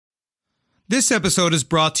This episode is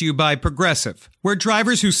brought to you by Progressive, where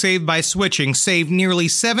drivers who save by switching save nearly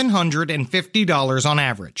 $750 on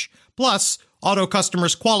average. Plus, auto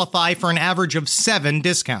customers qualify for an average of 7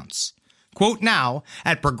 discounts. Quote now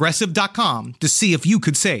at Progressive.com to see if you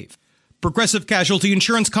could save. Progressive Casualty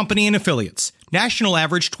Insurance Company and Affiliates. National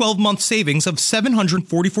average 12-month savings of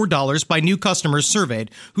 $744 by new customers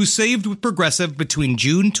surveyed who saved with Progressive between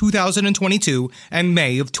June 2022 and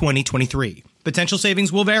May of 2023. Potential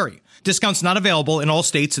savings will vary. Discounts not available in all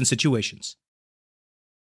states and situations.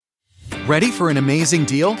 Ready for an amazing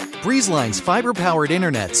deal? BreezeLine's fiber-powered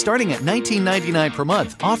internet starting at $19.99 per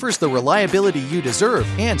month offers the reliability you deserve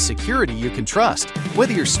and security you can trust.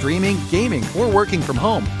 Whether you're streaming, gaming, or working from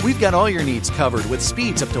home, we've got all your needs covered with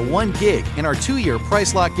speeds up to 1 gig and our 2-year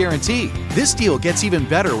price lock guarantee. This deal gets even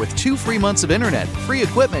better with 2 free months of internet, free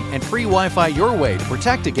equipment, and free Wi-Fi your way to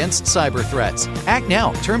protect against cyber threats. Act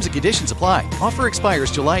now. Terms and conditions apply. Offer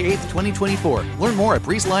expires July 8th, 2024. Learn more at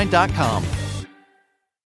breezeline.com.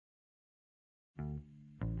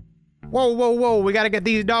 Whoa. We got to get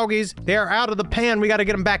these doggies. They're out of the pen. We got to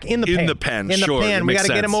get them back in the pen. In the pen, sure. We got to sense.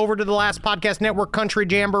 get them over to the Last Podcast Network Country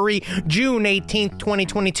Jamboree, June 18th,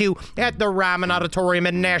 2022, at the Ryman Auditorium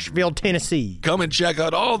in Nashville, Tennessee. Come and check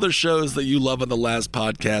out all the shows that you love on the Last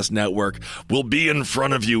Podcast Network. We'll be in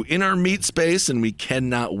front of you in our meet space, and we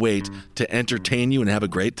cannot wait to entertain you and have a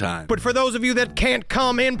great time. But for those of you that can't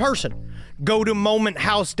come in person, go to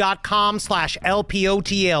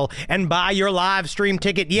momenthouse.com/LPOTL and buy your live stream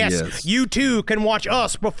ticket. Yes, you too can watch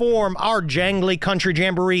us perform our jangly country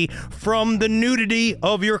jamboree from the nudity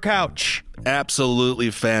of your couch. Absolutely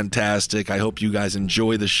fantastic. I hope you guys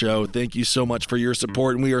enjoy the show. Thank you so much for your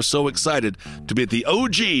support, and we are so excited to be at the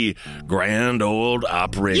OG Grand Ole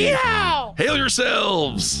Opry. Yeah! Hail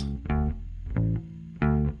yourselves!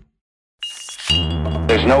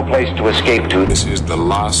 There's no place to escape to. This is the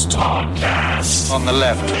Last Podcast. On the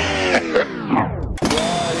left.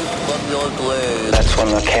 That's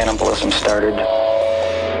when the cannibalism started.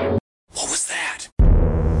 What was that?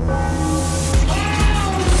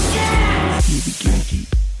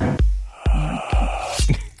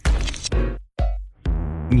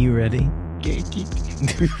 You ready?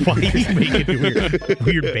 Why are you making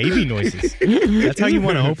weird baby noises? That's how you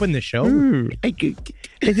want to open the show?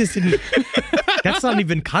 That's not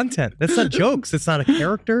even content. That's not jokes. It's not a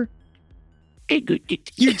character.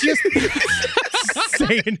 You're just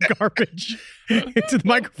saying garbage into the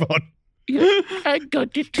microphone. I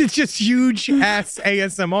got it. It's just huge ass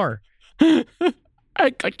ASMR. I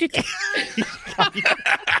got it.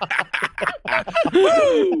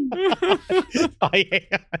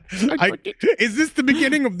 Is this the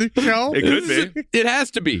beginning of the show? It could be. It has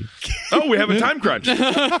to be. Oh, we have a time crunch. Woo!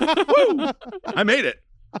 I made it.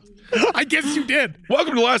 I guess you did.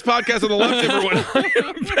 Welcome to the Last Podcast on the Left, everyone. I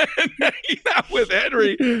am Ben, hanging out with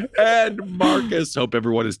Henry and Marcus. Hope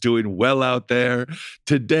everyone is doing well out there.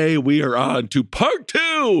 Today we are on to part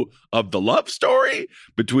 2 of the love story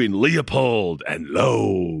between Leopold and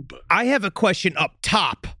Loeb. I have a question up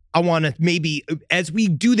top. I want to maybe, as we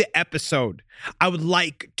do the episode, I would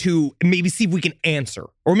like to maybe see if we can answer.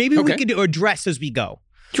 Or maybe we can address as we go.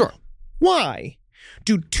 Sure. Why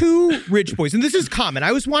do 2 rich boys, and this is common.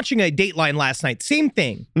 I was watching a Dateline last night. Same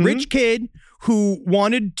thing. Mm-hmm. Rich kid who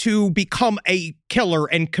wanted to become a killer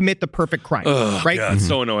and commit the perfect crime. Right? God, it's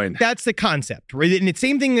so annoying. That's the concept, right? And it's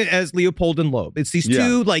same thing as Leopold and Loeb. It's these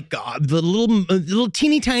 2, like, the little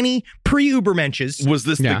teeny tiny pre-Ubermenches. Was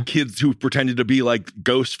this the kids who pretended to be like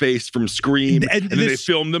Ghostface from Scream, and then they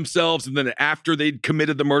filmed themselves, and then after they'd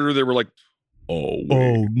committed the murder, they were like,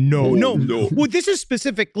 no. Well, this is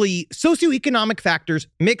specifically socioeconomic factors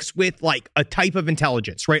mixed with like a type of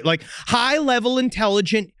intelligence, right? Like high-level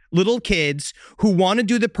intelligent little kids who want to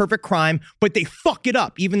do the perfect crime, but they fuck it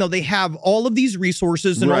up, even though they have all of these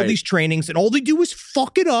resources and all these trainings, and all they do is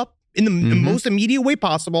fuck it up in the most immediate way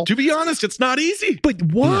possible. To be honest, it's not easy. But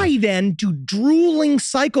why then do drooling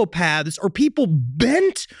psychopaths or people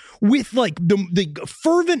bent with like the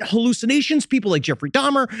fervent hallucinations, people like Jeffrey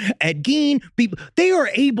Dahmer, Ed Gein, people, they are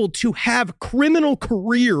able to have criminal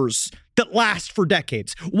careers that last for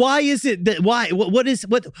decades? Why is it that what's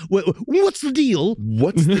the deal?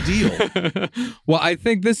 What's the deal? Well, I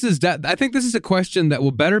think this is a question that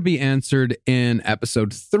will better be answered in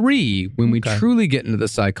episode 3 when we truly get into the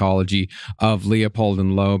psychology of Leopold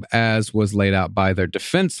and Loeb, as was laid out by their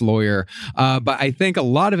defense lawyer. But I think a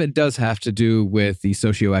lot of it does have to do with the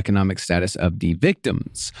socioeconomic status of the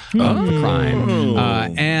victims of the crime.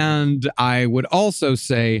 And I would also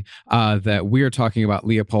say that we are talking about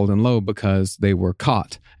Leopold and Loeb because they were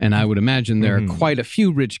caught. And I would imagine there are quite a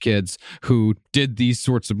few rich kids who did these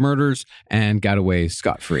sorts of murders and got away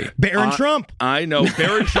scot-free. Barron Trump. I know.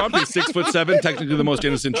 Barron Trump is 6'7", technically the most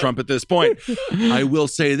innocent Trump at this point. I will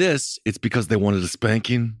say this. It's because they wanted a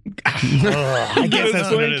spanking. I guess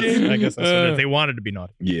that's what it is. I guess that's what it is. They wanted to be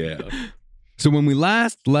naughty. Yeah. So when we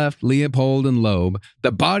last left Leopold and Loeb,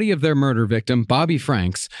 the body of their murder victim, Bobby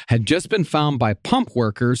Franks, had just been found by pump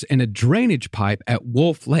workers in a drainage pipe at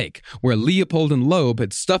Wolf Lake, where Leopold and Loeb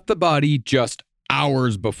had stuffed the body just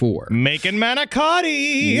hours before. Making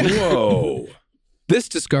manicotti. Whoa. This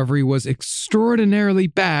discovery was extraordinarily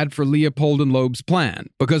bad for Leopold and Loeb's plan,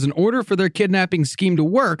 because in order for their kidnapping scheme to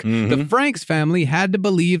work, the Franks family had to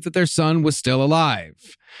believe that their son was still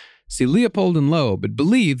alive. See, Leopold and Loeb had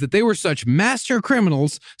believed that they were such master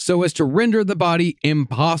criminals so as to render the body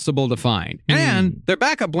impossible to find. And their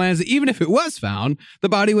backup plan is that even if it was found, the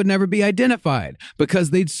body would never be identified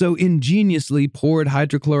because they'd so ingeniously poured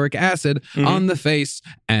hydrochloric acid on the face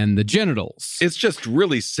and the genitals. It's just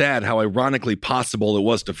really sad how ironically possible it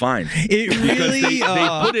was to find. It really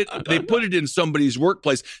they put it in somebody's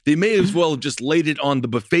workplace. They may as well have just laid it on the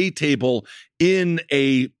buffet table in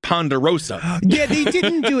a Ponderosa. Yeah, they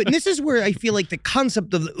didn't do it. And this is where I feel like the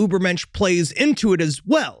concept of the Ubermensch plays into it as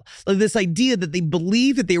well. Like this idea that they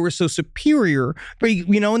believed that they were so superior,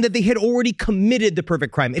 and that they had already committed the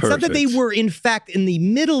perfect crime. It's not that they were, in fact, in the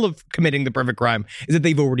middle of committing the perfect crime, is that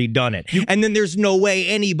they've already done it. And then there's no way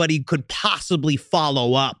anybody could possibly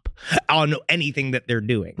follow up on anything that they're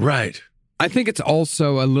doing. Right. I think it's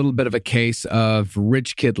also a little bit of a case of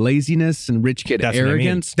rich kid laziness and rich kid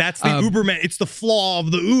arrogance. That's the Ubermensch. It's the flaw of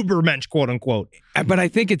the Ubermensch, quote unquote. But I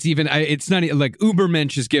think it's even, it's not like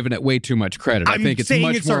Ubermensch is giving it way too much credit. I think it's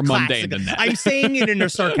much more mundane than that. I'm saying it in a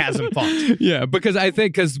sarcasm font. Yeah,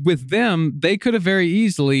 because with them, they could have very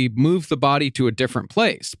easily moved the body to a different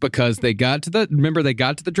place because they got to the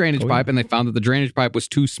drainage pipe and they found that the drainage pipe was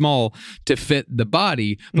too small to fit the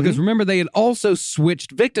body. Because remember, they had also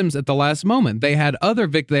switched victims at the last moment. They had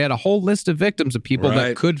they had a whole list of victims of people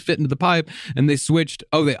that could fit into the pipe, and they switched.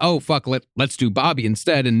 Let's do Bobby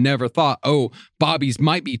instead, and never thought, Bobby's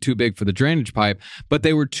might be too big for the drainage pipe, but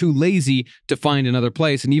they were too lazy to find another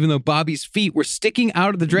place. And even though Bobby's feet were sticking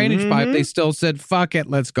out of the drainage pipe, they still said, fuck it,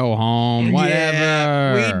 let's go home, whatever.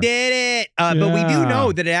 Yeah, we did it. But we do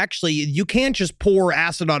know that you can't just pour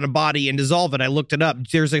acid on a body and dissolve it. I looked it up.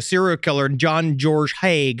 There's a serial killer, John George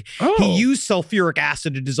Haig. He used sulfuric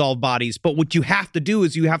acid to dissolve bodies, but what you have to do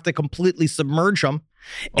is you have to completely submerge them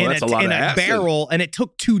in a barrel, and it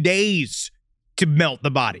took 2 days to melt the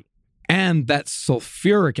body. And that's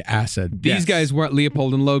sulfuric acid. These guys weren't,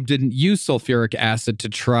 Leopold and Loeb didn't use sulfuric acid to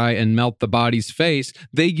try and melt the body's face.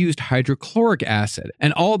 They used hydrochloric acid.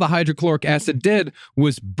 And all the hydrochloric acid did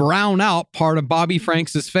was brown out part of Bobby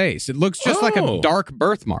Franks' face. It looks just like a dark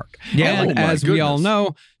birthmark. Yeah, and as we all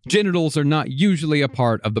know, genitals are not usually a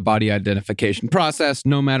part of the body identification process,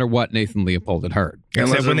 no matter what Nathan Leopold had heard.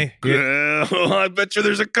 I bet you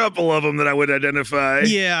there's a couple of them that I would identify.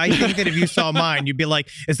 Yeah, I think that if you saw mine, you'd be like,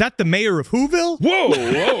 is that the mayor of Whoville?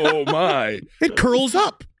 Whoa, my. It curls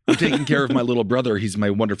up. I'm taking care of my little brother. He's my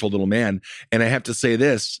wonderful little man. And I have to say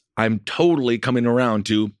this, I'm totally coming around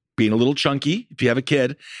to being a little chunky if you have a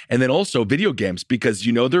kid, and then also video games, because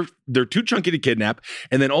they're too chunky to kidnap,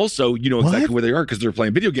 and then also exactly where they are because they're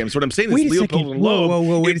playing video games. What I'm saying is Leopold and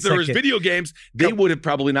Loeb, if there was video games, they would have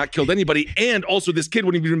probably not killed anybody, and also this kid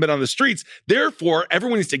wouldn't have even been on the streets. Therefore,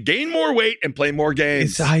 everyone needs to gain more weight and play more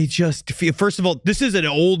games. I just feel, first of all, this is an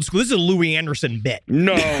old school, this is a Louis Anderson bit.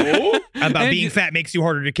 No. About being fat makes you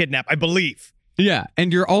harder to kidnap, I believe. Yeah,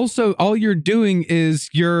 and all you're doing is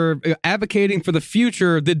you're advocating for the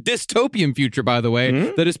future, the dystopian future, by the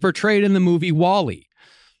way, that is portrayed in the movie WALL-E.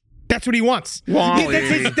 That's what he wants.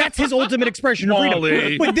 Wally. That's his ultimate expression of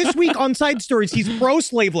freedom. But this week on Side Stories, he's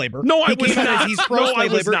pro-slave labor. No, I was not. He's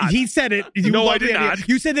pro-slave labor. Not. He said it. No, I did not.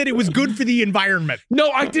 You said that it was good for the environment. No,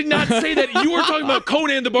 I did not say that. You were talking about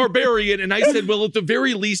Conan the Barbarian, and I said, well, at the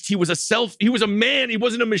very least, he was a man. He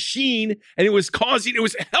wasn't a machine, and it was healthier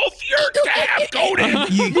to have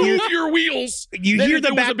Conan move your wheels. You hear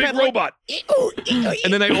the was a big robot.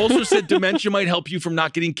 And then I also said dementia might help you from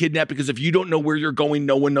not getting kidnapped, because if you don't know where you're going,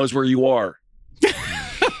 no one knows where you are.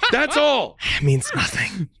 That's all. It means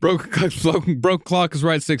nothing. Broke clock is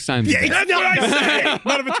right 6 times. Yeah, that's what I said.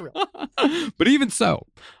 None of it's real. But even so,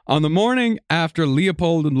 On the morning after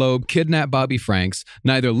Leopold and Loeb kidnapped Bobby Franks,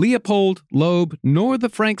 neither Leopold, Loeb, nor the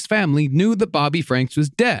Franks family knew that Bobby Franks was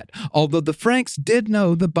dead, although the Franks did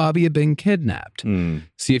know that Bobby had been kidnapped.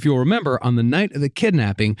 See, if you'll remember, on the night of the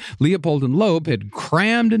kidnapping, Leopold and Loeb had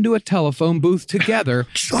crammed into a telephone booth together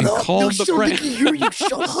and called the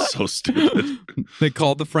Franks. So stupid. They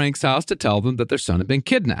called the Franks' house to tell them that their son had been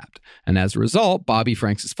kidnapped. And as a result, Bobby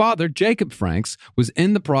Franks' father, Jacob Franks, was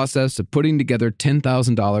in the process of putting together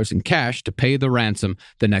 $10,000 in cash to pay the ransom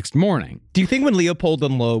the next morning. Do you think when Leopold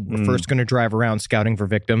and Loeb were first going to drive around scouting for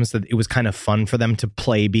victims that it was kind of fun for them to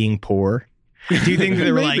play being poor? Do you think that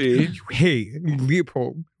they were like, hey,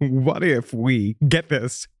 Leopold, what if we, get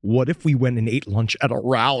this, what if we went and ate lunch at a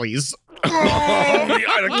Rally's? What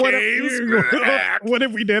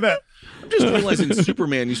if we did it? I'm just realizing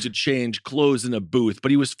Superman used to change clothes in a booth,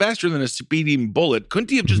 but he was faster than a speeding bullet.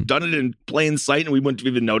 Couldn't he have just done it in plain sight and we wouldn't have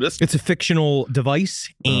even noticed? It's a fictional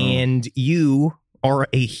device, and you are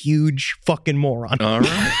a huge fucking moron. All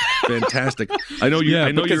right. Fantastic. I know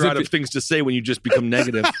you're out of things to say when you just become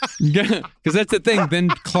negative. Yeah, because that's the thing. Then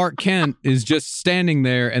Clark Kent is just standing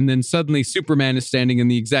there, and then suddenly Superman is standing in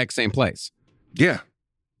the exact same place. Yeah.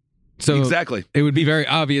 So exactly. It would be very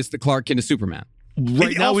obvious that Clark Kent is Superman.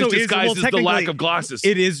 Right now his disguise is the lack of glasses.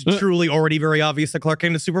 It is truly already very obvious that Clark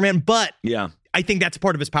Kent is Superman, but I think that's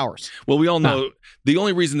part of his powers. Well, we all know the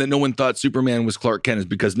only reason that no one thought Superman was Clark Kent is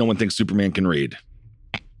because no one thinks Superman can read.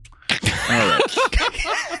 All right.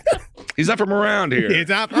 He's not from around here. He's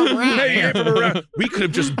not from around Hey, here. from around. We could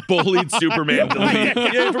have just bullied Superman to leave.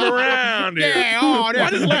 Yeah, from around here. Yeah, why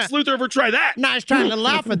did Lex Luthor ever try that? No, I was trying to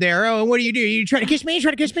laugh at there. Oh, what do? You trying to kiss me? You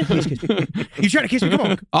trying to kiss me? Please kiss me. You trying to kiss me? Come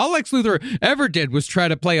on. All Lex Luthor ever did was try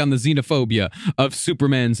to play on the xenophobia of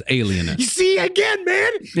Superman's alienness. You see, again,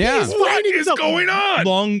 man. Yeah. He's What is going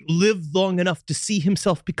on? Lived long enough to see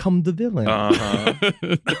himself become the villain.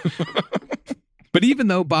 But even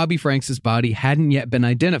though Bobby Franks' body hadn't yet been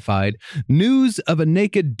identified, news of a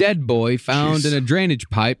naked dead boy found in a drainage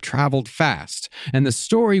pipe traveled fast, and the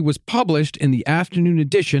story was published in the afternoon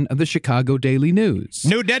edition of the Chicago Daily News.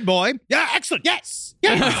 New dead boy. Yeah, excellent. Yes.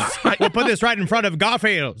 We'll put this right in front of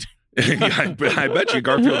Garfield. I bet you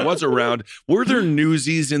Garfield was around. Were there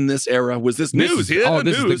newsies in this era? Was this news? This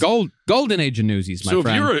is the golden age of newsies, my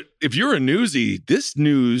friend. So if you're a newsie, this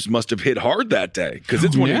news must have hit hard that day because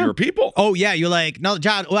it's one of your people. Oh yeah, you're like, no,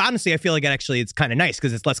 John. Well, honestly, I feel like it's kind of nice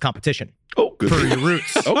because it's less competition. Oh, good for your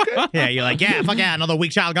roots. Okay. Yeah, you're like, fuck yeah, another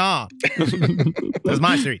weak child gone. This is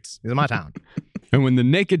my streets. This is my town. And when the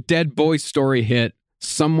naked dead boy story hit,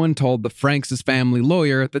 someone told the Franks' family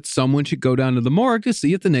lawyer that someone should go down to the morgue to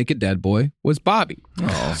see if the naked dead boy was Bobby.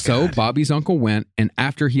 So Bobby's uncle went, and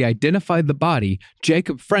after he identified the body,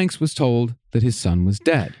 Jacob Franks was told that his son was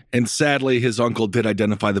dead. And sadly, his uncle did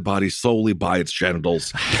identify the body solely by its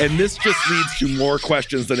genitals. And this just leads to more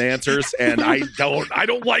questions than answers, and I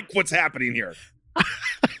don't like what's happening here.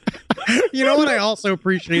 You know what I also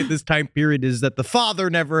appreciate this time period is that the father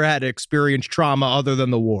never had to experience trauma other than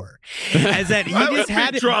the war. As that he just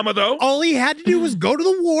had trauma though. All he had to do was go to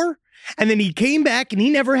the war, and then he came back and he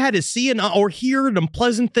never had to see or hear an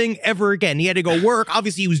unpleasant thing ever again. He had to go work.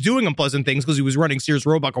 Obviously, he was doing unpleasant things because he was running Sears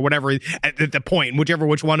Roebuck or whatever at the point,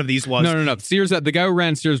 which one of these was. No. The guy who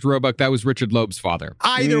ran Sears Roebuck, that was Richard Loeb's father.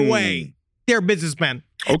 Either way, they're businessmen.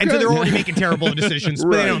 Okay. And so they're already making terrible decisions,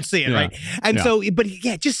 but they don't see it, right? And so,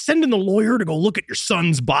 just sending the lawyer to go look at your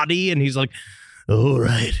son's body, and he's like, all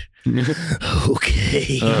right.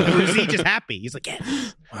 Okay. He's just happy. He's like,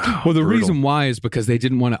 yes. Wow, well, the reason why is because they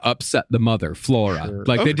didn't want to upset the mother, Flora. Sure.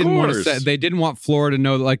 Like they didn't want Flora to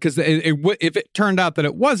know, like, because if it turned out that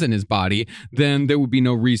it wasn't his body, then there would be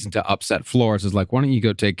no reason to upset Flora. So it's like, why don't you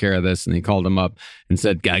go take care of this? And he called him up and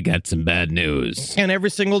said, I got some bad news. And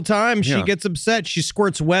every single time she gets upset, she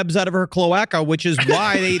squirts webs out of her cloaca, which is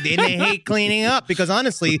why they hate cleaning up. Because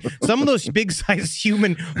honestly, some of those big-sized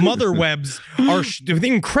human mother webs are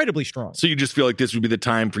incredibly strong. So you just feel like this would be the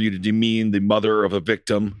time for you to demean the mother of a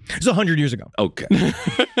victim? It's 100 years ago. Okay.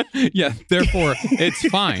 Yeah, therefore, it's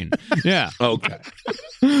fine. Yeah. Okay.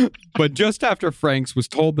 But just after Franks was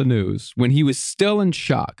told the news, when he was still in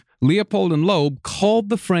shock, Leopold and Loeb called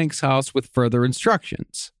the Franks house with further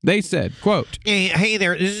instructions. They said, quote, Hey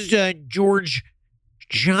there, this is George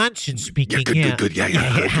Johnson speaking. Good. Yeah.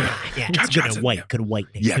 It's Johnson, good white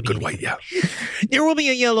name. Yeah, good white, yeah. There will be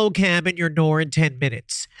a yellow cab at your door in 10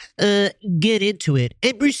 minutes. Get into it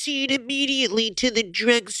and proceed immediately to the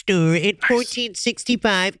drugstore at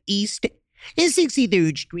 1465 East and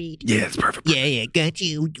 63rd Street. Yeah, it's perfect. Yeah, got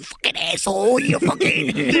you. You fucking asshole. You fucking...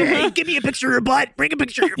 Give me a picture of your butt. Bring a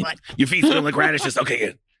picture of your butt. Your feet smell like radishes.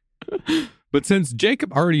 Okay, good. But since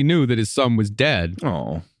Jacob already knew that his son was dead,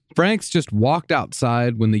 Franks just walked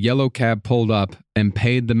outside when the yellow cab pulled up and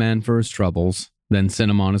paid the man for his troubles, then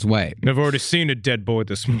sent him on his way. I've already seen a dead boy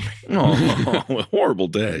this morning. Oh, a horrible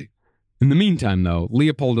day. In the meantime, though,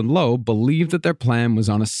 Leopold and Loeb believed that their plan was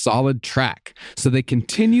on a solid track, so they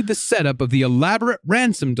continued the setup of the elaborate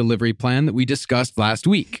ransom delivery plan that we discussed last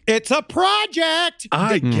week. It's a project!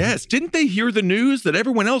 I guess. Didn't they hear the news that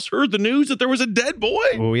everyone else heard the news that there was a dead boy?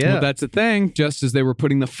 Oh, yeah. Well, that's the thing. Just as they were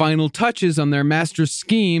putting the final touches on their master's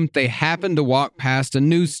scheme, they happened to walk past a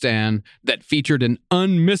newsstand that featured an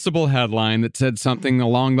unmissable headline that said something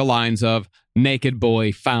along the lines of, "Naked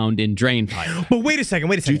boy found in drain pipe." But wait a second.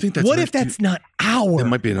 Do you think that's what if that's not our There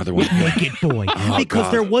might be another one. naked boy? Because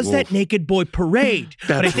God. there was that naked boy parade.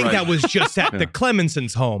 But I think right. that was just at the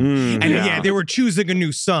Clemenson's home. And yeah, they were choosing a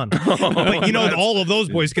new son. But you know, all of those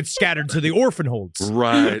boys get scattered to the orphan holds.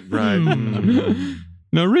 Right.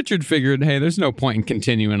 Now, Richard figured, hey, there's no point in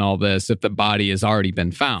continuing all this if the body has already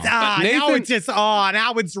been found. Now it's just,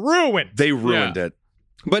 now it's ruined. They ruined it.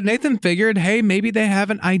 But Nathan figured, hey, maybe they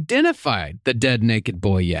haven't identified the dead naked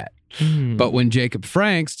boy yet. But when Jacob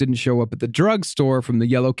Franks didn't show up at the drugstore from the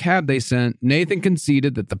yellow cab they sent, Nathan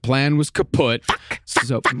conceded that the plan was kaput.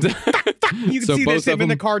 So You can so see both this him of in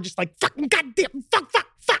the them- car just like, fucking goddamn, fuck.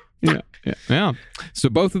 Yeah. So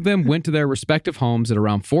both of them went to their respective homes at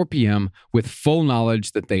around 4 p.m. with full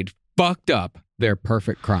knowledge that they'd fucked up their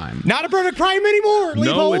perfect crime. Not a perfect crime anymore, No,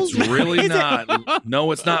 Leopold. it's really Is it? not.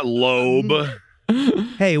 No, it's not Loeb.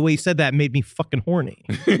 Hey, well, you said that made me fucking horny.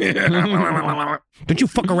 Don't you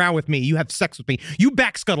fuck around with me. You have sex with me. You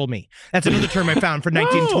backscuttle me. That's another term I found for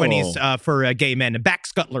 1920s for gay men.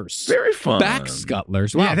 Backscuttlers. Very fun.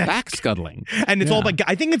 Backscuttlers. Wow, Yeah, that's- backscuttling. And it's all about,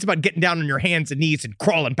 I think it's about getting down on your hands and knees and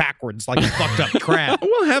crawling backwards like a fucked up crab.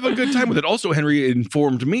 Well, have a good time with it. Also, Henry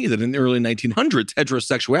informed me that in the early 1900s,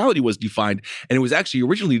 heterosexuality was defined, and it was actually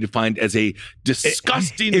originally defined as a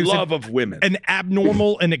disgusting it was love of women. An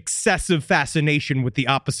abnormal and excessive fascination with the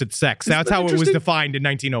opposite sex. That's that how it was interesting? defined in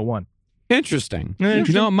 1901. Interesting. Interesting.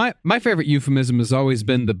 You know, my favorite euphemism has always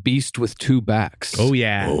been the beast with two backs. Oh,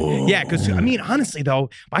 yeah. Yeah, because, I mean, honestly, though,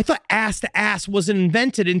 I thought ass to ass wasn't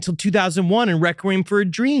invented until 2001 in Requiem for a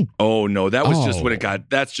Dream. Oh no, that was just when Oh. it got.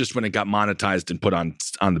 That's just when it got monetized and put on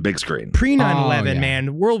the big screen. Pre 9/11, yeah. man,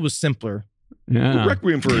 the world was simpler. Yeah.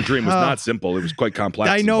 Requiem for a Dream was not simple. It was quite complex.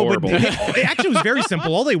 I know, and but horrible. it actually was very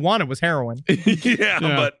simple. All they wanted was heroin. yeah,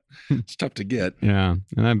 but it's tough to get. Yeah.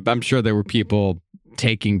 And I'm sure there were people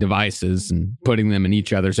taking devices and putting them in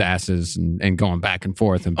each other's asses and going back and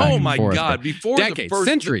forth and back Oh and my forth God! for Before decades, the first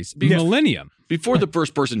centuries, millennium. before the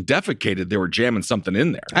first person defecated, they were jamming something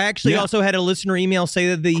in there. I actually also had a listener email say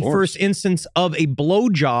that the first instance of a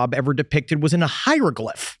blowjob ever depicted was in a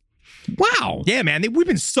hieroglyph. Wow. Yeah, man, we've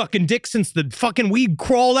been sucking dick since the fucking weed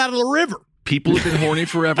crawled out of the river. People have been horny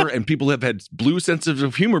forever, and people have had blue senses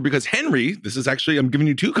of humor because Henry, this is actually, I'm giving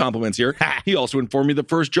you two compliments here. He also informed me the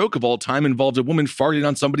first joke of all time involved a woman farting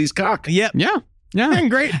on somebody's cock. Yep. Yeah. Yeah. And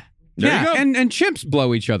great. There you go. And chimps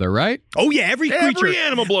blow each other, right? Oh, yeah, every creature. Every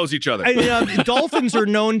animal blows each other. Dolphins are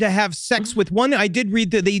known to have sex with one. I did read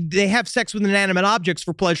that they have sex with inanimate objects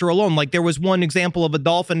for pleasure alone. Like there was one example of a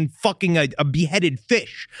dolphin fucking a beheaded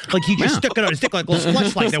fish. Like he just stuck it on his dick like a little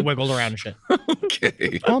fleshlight that wiggled around and shit.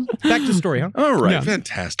 Okay. Well, back to the story, huh? All right. Yeah.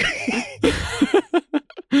 Fantastic.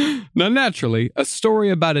 Now, naturally, a story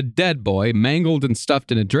about a dead boy mangled and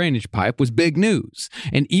stuffed in a drainage pipe was big news.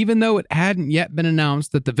 And even though it hadn't yet been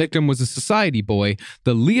announced that the victim was a society boy,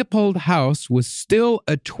 the Leopold house was still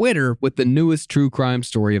a Twitter with the newest true crime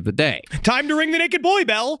story of the day. Time to ring the naked boy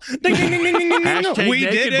bell. Ding, ding, ding, ding, ding, ding, ding. Hashtag We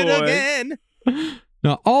did naked it boy. again.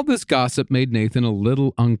 Now, all this gossip made Nathan a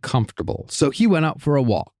little uncomfortable, so he went out for a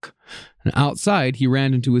walk. And outside, he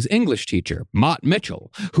ran into his English teacher, Mott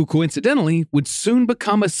Mitchell, who coincidentally would soon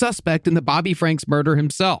become a suspect in the Bobby Franks murder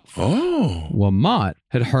himself. Oh. Well, Mott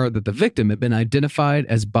had heard that the victim had been identified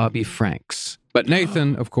as Bobby Franks. But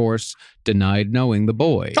Nathan, of course, denied knowing the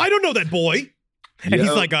boy. I don't know that boy. And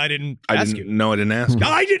he's like, I didn't ask you. No, I didn't ask you.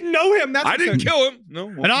 I didn't know him. That's I didn't kill him. No.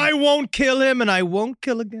 And I won't kill him, and I won't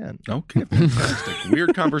kill again. Okay, fantastic.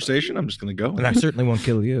 Weird conversation. I'm just going to go. And I certainly won't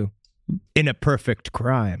kill you. In a perfect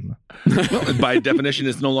crime. Well, by definition,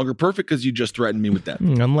 it's no longer perfect because you just threatened me with that.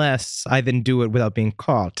 Unless I then do it without being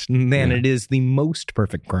caught. And then it is the most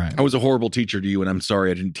perfect crime. I was a horrible teacher to you, and I'm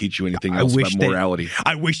sorry I didn't teach you anything I else wish about morality.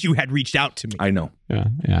 I wish you had reached out to me. I know.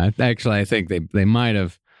 Yeah. Actually, I think they might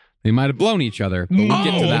have blown each other, but we'll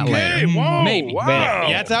get to that later. Whoa, Maybe. wow.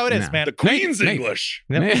 Yeah, that's how it is, Yeah. man. The Queen's Nate. English.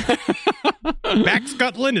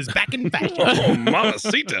 Backscuttling is back in fashion. Oh,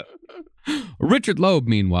 mamacita. Richard Loeb,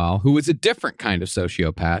 meanwhile, who was a different kind of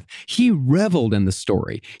sociopath, he reveled in the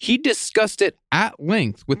story. He discussed it at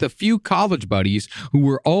length with a few college buddies who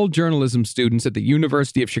were all journalism students at the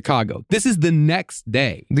University of Chicago. This is the next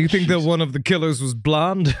day. Do you think that one of the killers was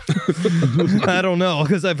blonde? I don't know,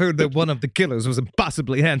 because I've heard that one of the killers was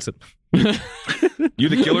impossibly handsome. You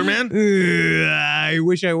the killer, man? I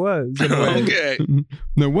wish I was. Okay.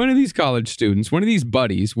 Now, one of these college students, one of these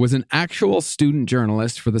buddies, was an actual student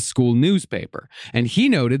journalist for the school newspaper, and he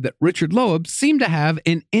noted that Richard Loeb seemed to have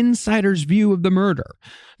an insider's view of the murder.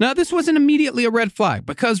 Now, this wasn't immediately a red flag,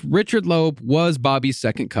 because Richard Loeb was Bobby's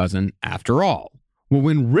second cousin after all. Well,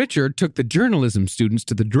 when Richard took the journalism students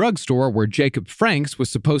to the drugstore where Jacob Franks was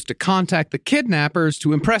supposed to contact the kidnappers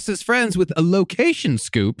to impress his friends with a location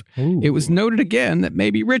scoop, it was noted again that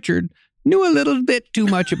maybe Richard knew a little bit too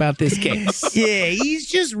much about this case. Yeah, he's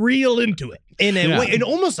just real into it in a way, in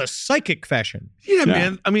almost a psychic fashion. Yeah,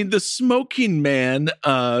 man. I mean, the smoking man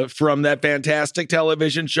from that fantastic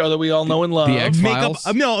television show that we all know and love. The X-Files?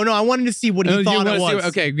 No, I wanted to see what he thought it was.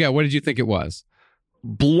 Okay, yeah, what did you think it was?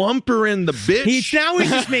 Blumper in the bitch. Now he's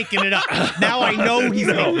just making it up. Now I know he's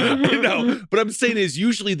making it up. No, but I'm saying is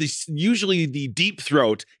usually the deep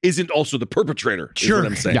throat isn't also the perpetrator. Is what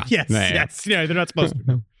I'm saying. Yeah. Yes. Yeah, they're not supposed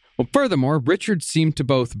to. Well, furthermore, Richard seemed to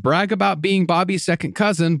both brag about being Bobby's second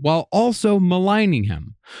cousin while also maligning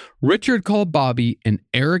him. Richard called Bobby an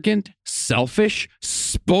arrogant, selfish,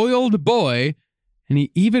 spoiled boy, and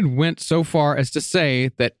he even went so far as to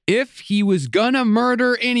say that if he was gonna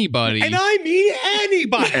murder anybody, and I mean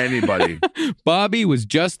anybody, Bobby was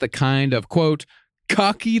just the kind of, quote,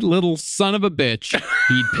 cocky little son of a bitch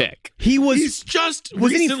he'd pick. He's just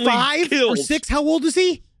wasn't he recently 5 killed. or 6? How old is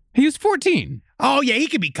he? He was 14. Oh, yeah, he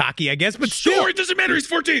could be cocky, I guess, but still. It doesn't matter. He's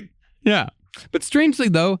 14. Yeah. But strangely,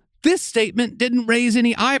 though, this statement didn't raise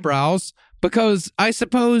any eyebrows because I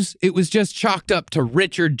suppose it was just chalked up to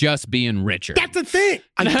Richard just being Richard. That's the thing.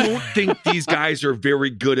 I don't think these guys are very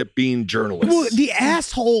good at being journalists. Well, the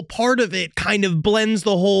asshole part of it kind of blends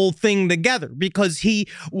the whole thing together because he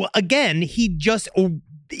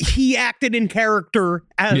acted in character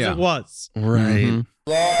as it was. Right.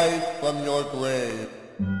 Rise from your grave.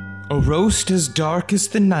 A roast as dark as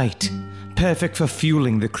the night, perfect for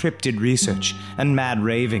fueling the cryptid research and mad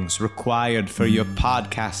ravings required for your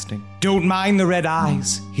podcasting. Don't mind the red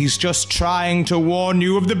eyes, he's just trying to warn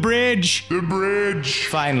you of the bridge. The bridge.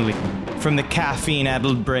 Finally, from the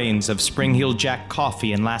caffeine-addled brains of Spring Hill Jack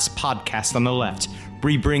Coffee and Last Podcast on the Left,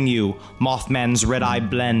 we bring you Mothman's Red Eye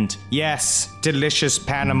Blend. Yes, delicious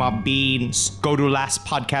Panama beans. Go to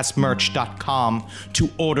lastpodcastmerch.com to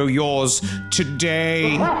order yours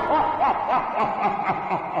today.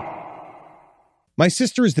 My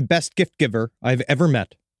sister is the best gift giver I've ever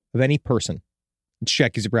met of any person. It's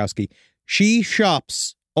Jackie Zabrowski. She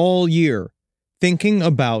shops all year thinking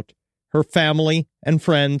about her family and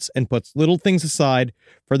friends and puts little things aside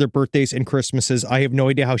for their birthdays and Christmases. I have no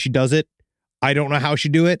idea how she does it. I don't know how she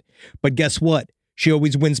do it, but guess what? She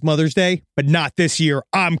always wins Mother's Day, but not this year.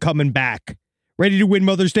 I'm coming back. Ready to win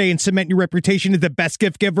Mother's Day and cement your reputation as the best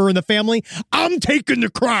gift giver in the family? I'm taking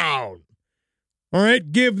the crown. All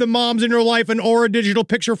right, give the moms in your life an Aura digital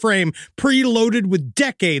picture frame preloaded with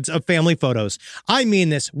decades of family photos. I mean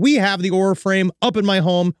this. We have the Aura frame up in my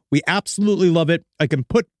home. We absolutely love it. I can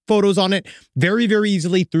put photos on it very, very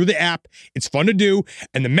easily through the app. It's fun to do,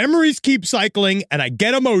 and the memories keep cycling, and I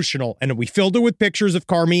get emotional. And we filled it with pictures of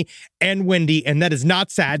Carmi and Wendy, and that is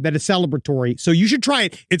not sad. That is celebratory. So you should try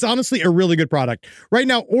it. It's honestly a really good product. Right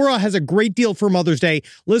now, Aura has a great deal for Mother's Day.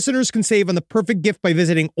 Listeners can save on the perfect gift by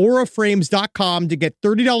visiting auraframes.com to get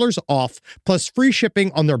 $30 off, plus free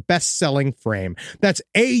shipping on their best-selling frame. That's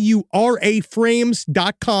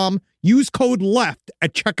auraframes.com. Use code LEFT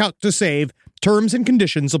at checkout to save. Terms and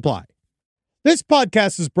conditions apply. This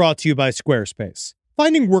podcast is brought to you by Squarespace.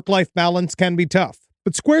 Finding work-life balance can be tough,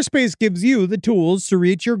 but Squarespace gives you the tools to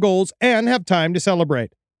reach your goals and have time to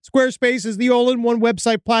celebrate. Squarespace is the all-in-one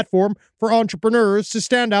website platform for entrepreneurs to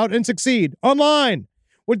stand out and succeed online.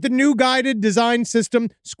 With the new guided design system,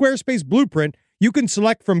 Squarespace Blueprint, you can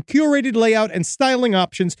select from curated layout and styling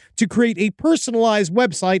options to create a personalized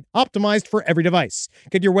website optimized for every device.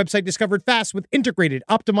 Get your website discovered fast with integrated,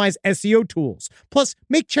 optimized SEO tools. Plus,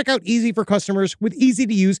 make checkout easy for customers with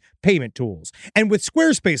easy-to-use payment tools. And with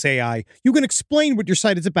Squarespace AI, you can explain what your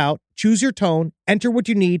site is about, choose your tone, enter what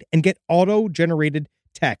you need, and get auto-generated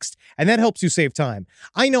text. And that helps you save time.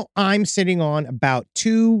 I know I'm sitting on about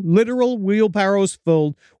 2 literal wheelbarrows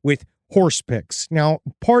filled with horse pics. Now,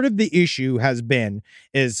 part of the issue has been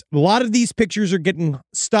is a lot of these pictures are getting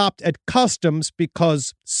stopped at customs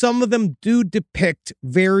because some of them do depict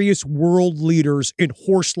various world leaders in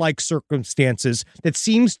horse-like circumstances that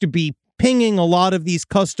seems to be pinging a lot of these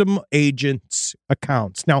custom agents'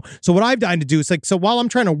 accounts. Now, so what I've done to do is so while I'm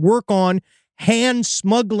trying to work on hand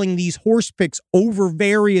smuggling these horse pics over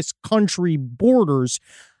various country borders,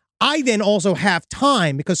 I then also have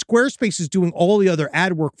time because Squarespace is doing all the other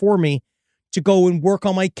ad work for me to go and work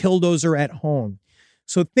on my Killdozer at home.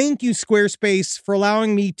 So thank you, Squarespace, for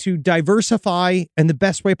allowing me to diversify in the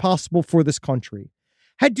best way possible for this country.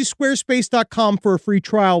 Head to squarespace.com for a free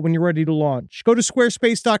trial when you're ready to launch. Go to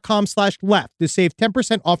squarespace.com/left to save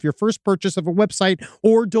 10% off your first purchase of a website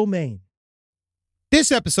or domain.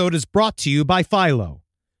 This episode is brought to you by Philo.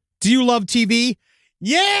 Do you love TV?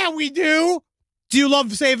 Yeah, we do. Do you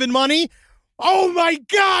love saving money? Oh my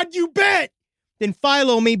God, you bet! Then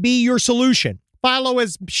Philo may be your solution. Philo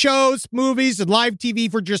has shows, movies, and live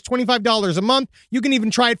TV for just $25 a month. You can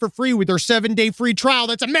even try it for free with their 7-day free trial.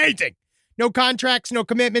 That's amazing! No contracts, no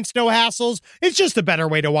commitments, no hassles. It's just a better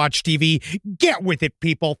way to watch TV. Get with it,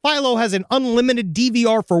 people. Philo has an unlimited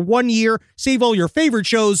DVR for 1 year. Save all your favorite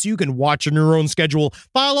shows so you can watch on your own schedule.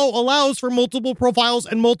 Philo allows for multiple profiles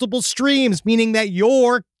and multiple streams, meaning that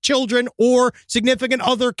your children or significant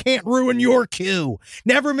other can't ruin your queue.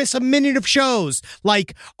 Never miss a minute of shows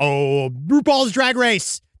like, RuPaul's Drag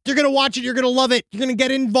Race. You're going to watch it. You're going to love it. You're going to get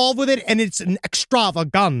involved with it, and it's an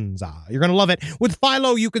extravaganza. You're going to love it. With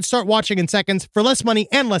Philo, you can start watching in seconds for less money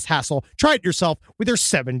and less hassle. Try it yourself with their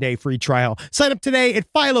 7-day free trial. Sign up today at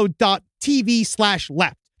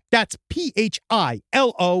philo.tv/left. That's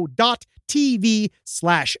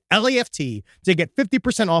philo.tv/LEFT to get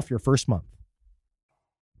 50% off your first month.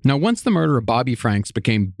 Now, once the murder of Bobby Franks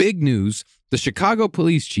became big news, the Chicago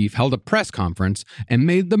police chief held a press conference and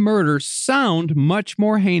made the murder sound much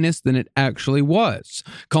more heinous than it actually was,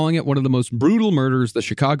 calling it one of the most brutal murders the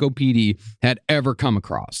Chicago PD had ever come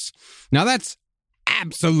across. Now, that's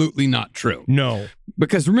absolutely not true. No.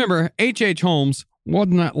 Because remember, H.H. Holmes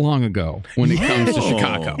wasn't that long ago when it comes to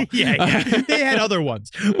Chicago. Yeah. They had other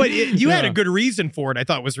ones. But you had a good reason for it. I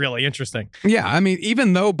thought was really interesting. Yeah, I mean,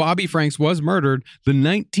 even though Bobby Franks was murdered, the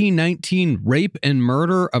 1919 rape and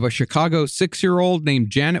murder of a Chicago 6-year-old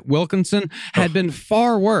named Janet Wilkinson had been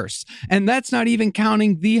far worse. And that's not even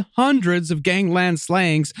counting the hundreds of gangland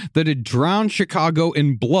slayings that had drowned Chicago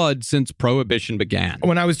in blood since Prohibition began.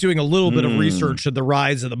 When I was doing a little bit of research of the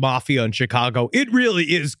rise of the mafia in Chicago, it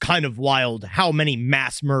really is kind of wild how many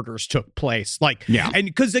mass murders took place. And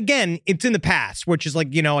because again, it's in the past, which is I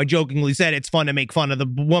jokingly said it's fun to make fun of the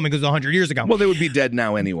woman because 100 years ago. Well, they would be dead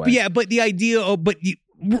now anyway. But the idea of,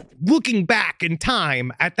 looking back in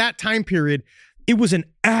time, at that time period, it was an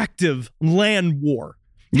active land war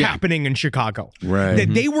happening in Chicago. Right.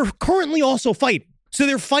 That they were currently also fighting. So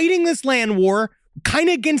they're fighting this land war kind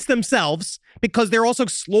of against themselves because they're also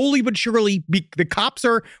slowly but surely, the cops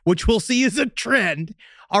are, which we'll see is a trend,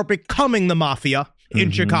 are becoming the mafia in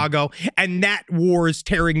Chicago, and that war is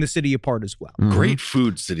tearing the city apart as well. Great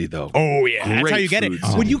food city, though. Oh, yeah. That's how you get it.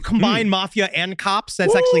 When you combine mafia and cops,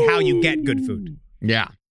 that's actually how you get good food. Yeah.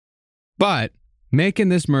 But making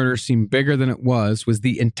this murder seem bigger than it was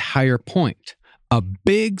the entire point. A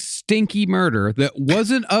big, stinky murder that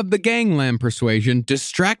wasn't of the gangland persuasion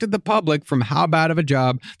distracted the public from how bad of a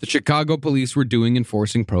job the Chicago police were doing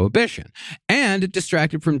enforcing Prohibition. And it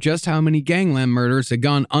distracted from just how many gangland murders had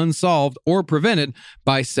gone unsolved or prevented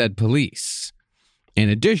by said police. In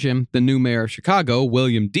addition, the new mayor of Chicago,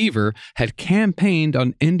 William Deaver, had campaigned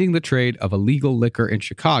on ending the trade of illegal liquor in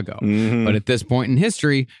Chicago. But at this point in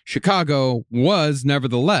history, Chicago was,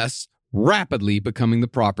 nevertheless, rapidly becoming the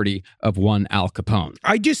property of one Al Capone.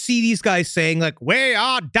 I just see these guys saying, we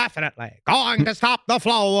are definitely going to stop the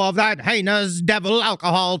flow of that heinous devil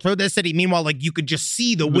alcohol through the city. Meanwhile, you could just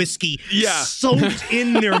see the whiskey soaked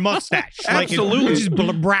in their mustache. Absolutely. Just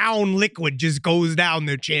brown liquid just goes down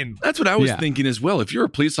their chin. That's what I was thinking as well. If you're a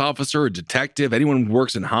police officer, a detective, anyone who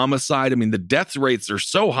works in homicide, the death rates are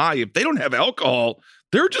so high. If they don't have alcohol,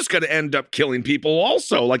 they're just going to end up killing people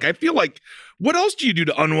also. I feel like, what else do you do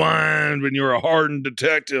to unwind when you're a hardened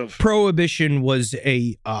detective? Prohibition was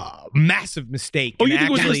a massive mistake. Oh, you think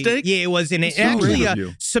it was a mistake? Yeah, it was. And it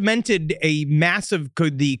actually cemented a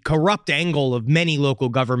the corrupt angle of many local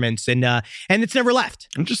governments. And it's never left.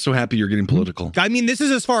 I'm just so happy you're getting political. This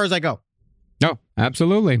is as far as I go. No,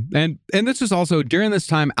 absolutely. And this is also, during this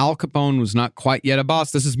time, Al Capone was not quite yet a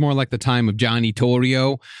boss. This is more like the time of Johnny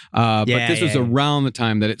Torrio. But this was around the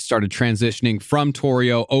time that it started transitioning from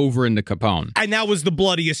Torrio over into Capone. And that was the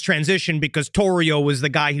bloodiest transition because Torrio was the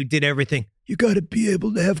guy who did everything. you got to be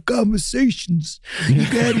able to have conversations. You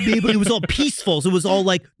got to be able. It was all peaceful. So it was all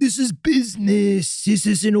like, this is business. This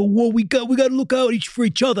isn't a war. We got to look out for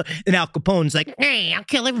each other. And Al Capone's like, hey, I'll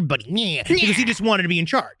kill everybody. Yeah. Because he just wanted to be in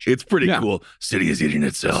charge. It's pretty cool. City is eating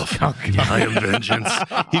itself. Oh, I am vengeance.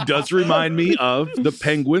 He does remind me of the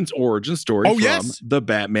Penguin's origin story from the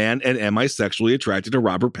Batman and Am I Sexually Attracted to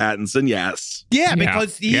Robert Pattinson? Yes. Yeah,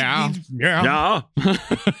 because he's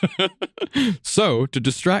So, to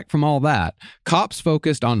distract from all that, cops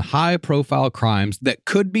focused on high-profile crimes that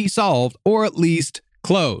could be solved or at least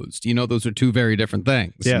closed. You know, those are two very different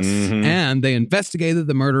things. Yes. Mm-hmm. And they investigated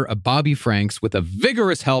the murder of Bobby Franks with a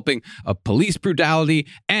vigorous helping of police brutality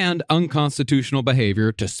and unconstitutional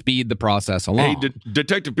behavior to speed the process along. Hey,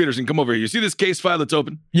 Detective Peterson, come over here. You see this case file that's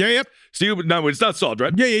open? Yeah, yep. See, no, it's not solved,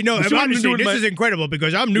 right? Yeah, no, honestly, this is incredible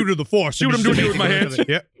because I'm new to the force. See what I'm doing here with my hands?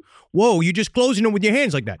 Yeah. Whoa, you just closing it with your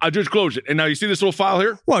hands like that. I just closed it. And now you see this little file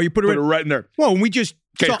here? Well, you put it right in there. Whoa, and we just...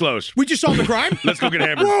 Case closed. We just solved the crime? Let's go get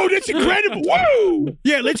hammered. Whoa, that's incredible. Whoa.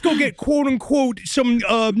 Yeah, let's go get, quote unquote, some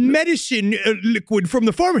medicine liquid from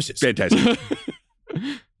the pharmacist. Fantastic.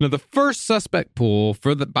 Now, the first suspect pool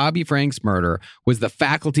for the Bobby Franks murder was the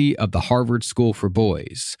faculty of the Harvard School for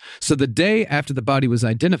Boys. So the day after the body was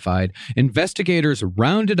identified, investigators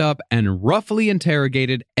rounded up and roughly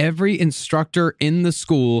interrogated every instructor in the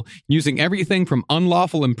school using everything from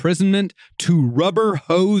unlawful imprisonment to rubber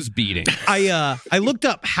hose beating. I looked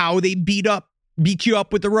up how they beat you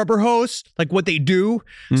up with the rubber hose, like what they do.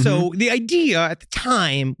 Mm-hmm. So the idea at the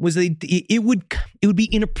time was that it would be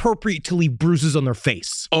inappropriate to leave bruises on their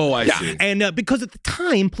face. Oh, I see. And because at the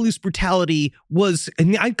time, police brutality was,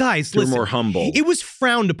 guys, listen, more humble. It was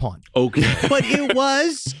frowned upon. Okay. But it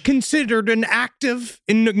was considered an active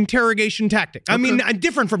interrogation tactic. I mean,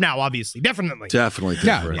 different from now, obviously. Definitely different.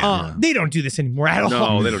 Yeah. They don't do this anymore at all.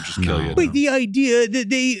 No, they don't just kill you. But the idea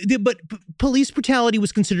that police brutality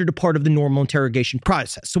was considered a part of the normal interrogation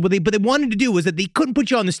process. So what they wanted to do was that they couldn't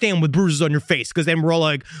put you on the stand with bruises on your face because then we're all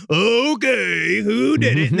like, okay, who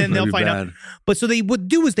did it? And then they'll find out. But so they would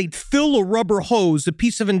do is they'd fill a rubber hose, a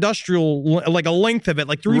piece of industrial, like a length of it,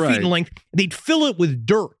 like 3 feet in length. They'd fill it with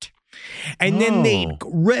dirt. And then they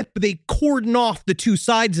cordon off the two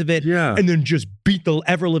sides of it and then just beat the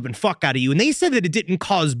ever-living fuck out of you. And they said that it didn't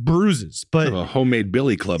cause bruises, but... a homemade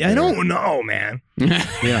billy club. I don't know, man.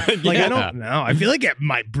 I don't know. I feel like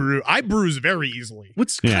I bruise very easily.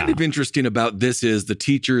 What's kind of interesting about this is the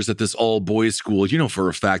teachers at this all-boys school, you know for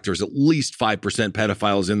a fact there's at least 5%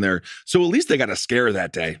 pedophiles in there. So at least they got a scare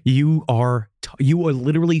that day. You are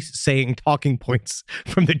literally saying talking points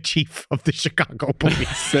from the chief of the Chicago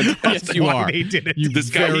police. Yes, you are. They did it. This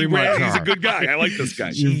guy, he's a good guy. I like this guy.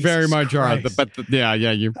 You very much are.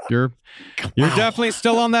 You're definitely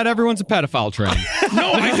still on that everyone's a pedophile train.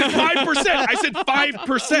 No, I said 5%. I said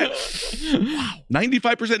 5%. Wow.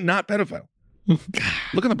 95% not pedophile.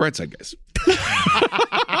 Look on the bright side, guys.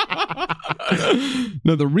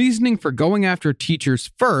 Now, the reasoning for going after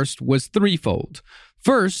teachers first was threefold.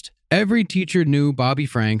 First, every teacher knew Bobby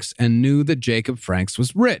Franks and knew that Jacob Franks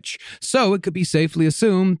was rich, so it could be safely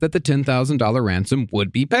assumed that the $10,000 ransom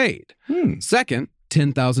would be paid. Second,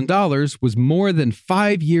 $10,000 was more than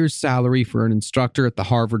 5 years' salary for an instructor at the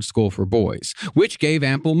Harvard School for Boys, which gave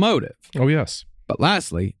ample motive. Oh, yes. But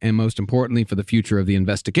lastly, and most importantly for the future of the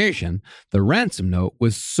investigation, the ransom note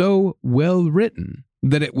was so well written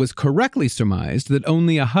that it was correctly surmised that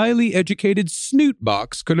only a highly educated snoot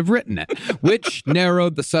box could have written it, which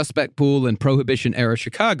narrowed the suspect pool in Prohibition-era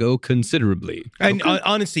Chicago considerably. And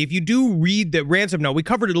honestly, if you do read the ransom note, we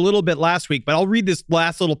covered it a little bit last week, but I'll read this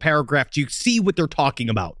last little paragraph to see what they're talking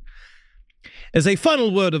about. As a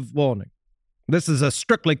final word of warning, this is a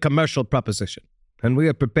strictly commercial proposition, and we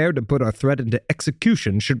are prepared to put our threat into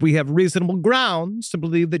execution should we have reasonable grounds to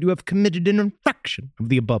believe that you have committed an infraction of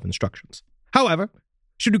the above instructions. However,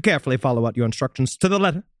 should you carefully follow out your instructions to the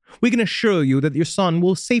letter, we can assure you that your son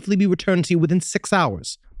will safely be returned to you within 6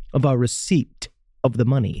 hours of our receipt of the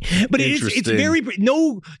money. But it's very,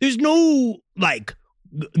 there's no like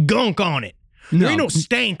gunk on it. There ain't no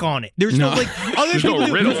stank on it. There's no like other there's people.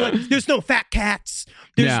 no there's no fat cats.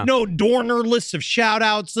 There's no Dorner list of shout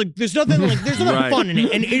outs. Like there's nothing fun in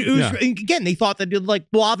it. And it was again, they thought that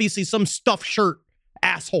obviously some stuffed shirt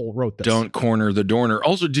asshole wrote this. Don't corner the Dorner.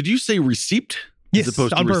 Also, did you say receipt? Yes, as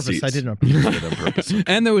opposed on to purpose. receipts. I did it on purpose. On purpose.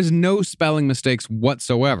 And there was no spelling mistakes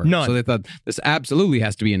whatsoever. None. So they thought this absolutely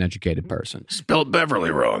has to be an educated person. Spelled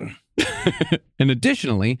Beverly wrong. And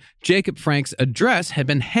additionally, Jacob Frank's address had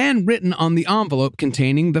been handwritten on the envelope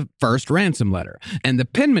containing the first ransom letter, and the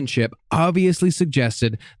penmanship obviously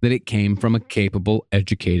suggested that it came from a capable,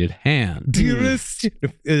 educated hand. Dearest,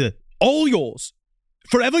 all yours,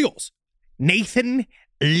 forever yours. Nathan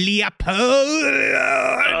Leopold.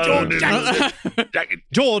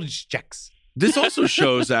 George Jackson. This also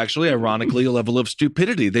shows, actually, ironically, a level of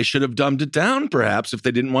stupidity. They should have dumbed it down, perhaps, if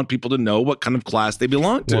they didn't want people to know what kind of class they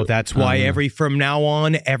belong to. Well, that's why from now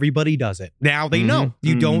on, everybody does it. Now they know.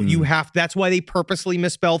 You have, that's why they purposely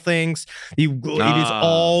misspell things. It is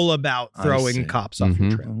all about throwing cops off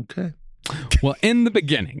your trail. Okay. Well, in the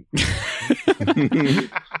beginning,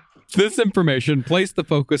 this information placed the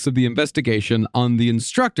focus of the investigation on the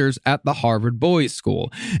instructors at the Harvard Boys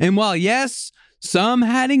School. And while, yes, some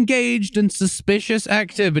had engaged in suspicious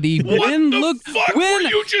activity. What the fuck were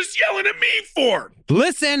you just yelling at me for?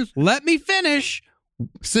 Listen, let me finish.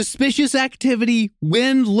 Suspicious activity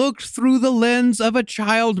when looked through the lens of a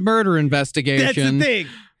child murder investigation. That's the thing.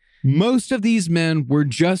 Most of these men were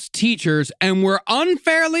just teachers and were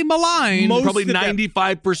unfairly maligned. Probably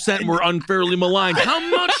 95% were unfairly maligned. How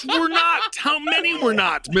much were not? How many were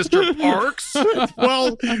not, Mr. Parks?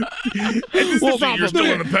 Well, you're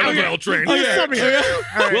still on the pedophile train.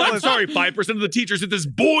 Well, I'm sorry, 5% of the teachers at this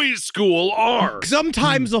boys' school are.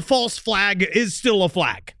 Sometimes a false flag is still a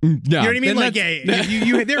flag. Yeah. You know what I mean? Like,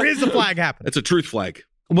 there is a flag happening. It's a truth flag.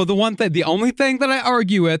 Well, the only thing that I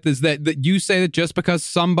argue with is that you say that just because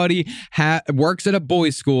somebody works at a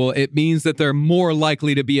boys' school, it means that they're more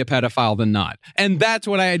likely to be a pedophile than not. And that's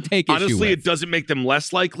what I take issue with. Honestly, it doesn't make them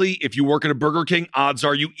less likely. If you work at a Burger King, odds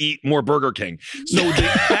are you eat more Burger King. So the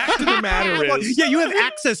fact of the matter is... Yeah, you have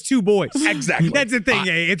access to boys. Exactly. That's the thing.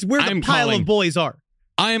 It's where the pile of boys are.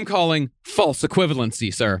 I am calling false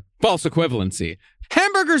equivalency, sir. False equivalency.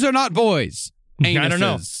 Hamburgers are not boys. Anuses. I don't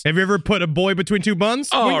know. Have you ever put a boy between two buns?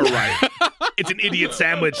 All right. It's an idiot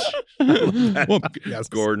sandwich. Yes.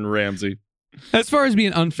 Gordon Ramsay. As far as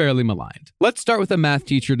being unfairly maligned, let's start with a math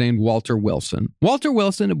teacher named Walter Wilson. Walter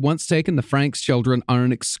Wilson had once taken the Franks children on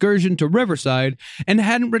an excursion to Riverside and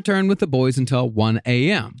hadn't returned with the boys until 1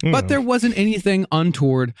 a.m. But there wasn't anything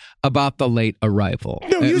untoward about the late arrival.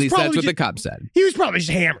 No, at least that's what the cop said. He was probably just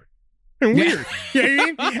hammered. Weird. You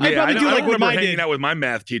know what I mean? I don't remember hanging out with my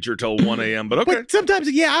math teacher till 1 a.m., but okay. But sometimes,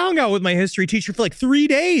 I hung out with my history teacher for like 3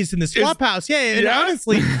 days in the swap house. And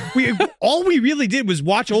honestly, all we really did was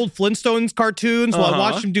watch old Flintstones cartoons while I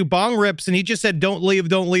watched him do bong rips, and he just said, don't leave,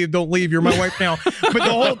 don't leave, don't leave. You're my wife now. But the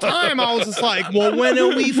whole time, I was just like, well, when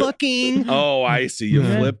are we fucking? Oh, I see. You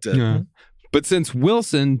flipped it. Yeah. But since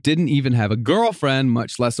Wilson didn't even have a girlfriend,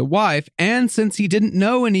 much less a wife, and since he didn't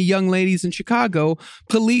know any young ladies in Chicago,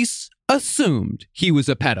 police assumed he was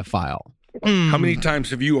a pedophile. How many times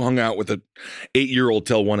have you hung out with an 8-year-old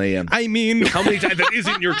till 1 a.m.? I mean... How many times? That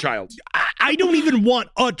isn't your child. I don't even want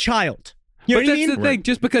a child. You know but that's the thing,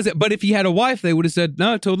 just because... But if he had a wife, they would have said,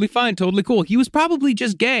 no, totally fine, totally cool. He was probably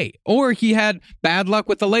just gay, or he had bad luck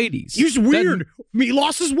with the ladies. He's weird. He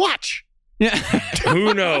lost his watch. Yeah.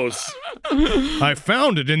 Who knows? I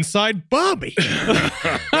found it inside Bobby.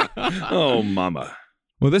 Oh, mama.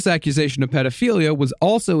 Well, this accusation of pedophilia was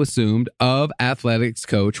also assumed of athletics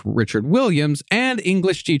coach Richard Williams and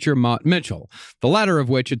English teacher Mott Mitchell, the latter of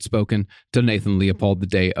which had spoken to Nathan Leopold the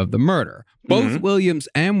day of the murder. Both Williams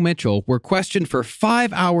and Mitchell were questioned for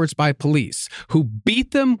 5 hours by police, who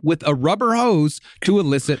beat them with a rubber hose to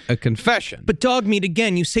elicit a confession. But Dogmeat,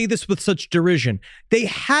 again, you say this with such derision. They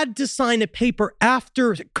had to sign a paper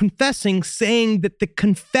after confessing saying that the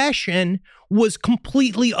confession was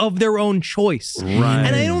completely of their own choice. Right.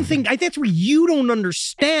 And I don't think, that's where you don't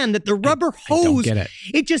understand that the rubber hose, I don't get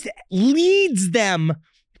it just leads them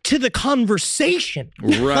to the conversation.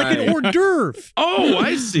 Right. Like an hors d'oeuvre. Oh,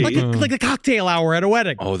 I see. Like a cocktail hour at a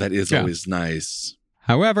wedding. Oh, that is always nice.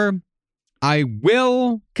 However, I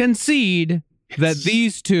will concede that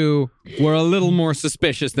these two were a little more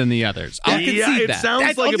suspicious than the others. I'll concede that. It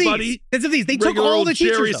sounds like a buddy. That's of these. They took all the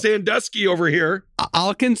teachers. Jerry Sandusky over here.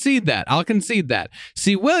 I'll concede that.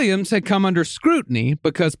 See, Williams had come under scrutiny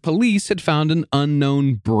because police had found an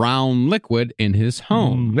unknown brown liquid in his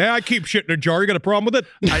home. Yeah, I keep shit in a jar. You got a problem with it?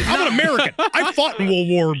 I'm an American. I fought in World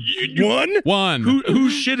War One.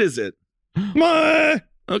 Whose shit is it?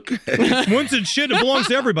 Okay. Once it's shit, it belongs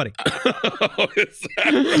to everybody.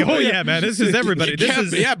 Oh, yeah, man. This is everybody.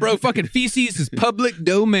 Yeah, bro. Fucking feces is public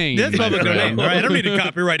domain. That's public domain. Right? I don't need a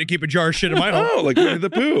copyright to keep a jar of shit in my home. Oh, like Winnie the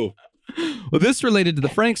Pooh. Well, this related to the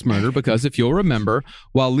Franks murder because, if you'll remember,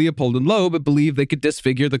 while Leopold and Loeb believed they could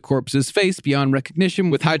disfigure the corpse's face beyond recognition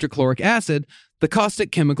with hydrochloric acid, the caustic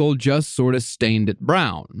chemical just sort of stained it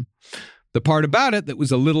brown. The part about it that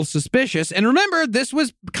was a little suspicious, and remember, this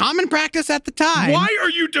was common practice at the time. Why are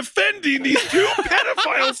you defending these two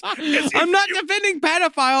pedophiles? I'm not defending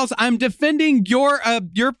pedophiles. I'm defending your. I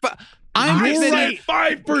said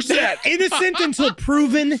 5%. Innocent until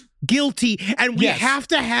proven guilty, and we have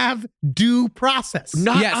to have due process.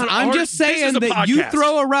 I'm just saying that you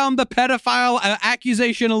throw around the pedophile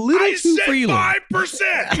accusation a little too freely. I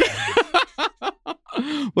said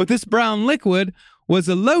 5%. But this brown liquid was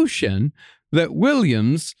a lotion that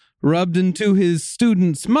Williams rubbed into his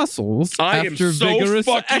students' muscles after vigorous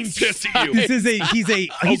pissed at you.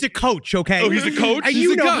 He's a coach, okay? Oh, he's a coach?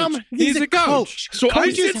 And he's a coach. So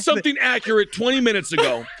I said something accurate 20 minutes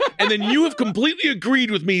ago, and then you have completely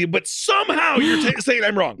agreed with me, but somehow you're saying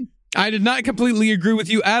I'm wrong. I did not completely agree with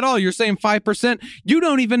you at all. You're saying 5%. You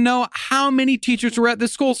don't even know how many teachers were at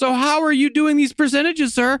this school. So how are you doing these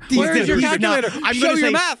percentages, sir? Where is your calculator? Show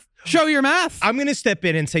your math. Show your math. I'm going to step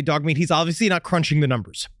in and say, Dogmeat, he's obviously not crunching the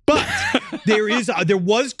numbers. But there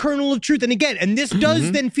was kernel of truth. And again, and this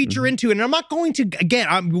does then feature into, and I'm not going to,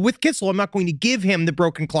 again, with Kissel, I'm not going to give him the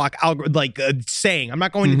broken clock saying. I'm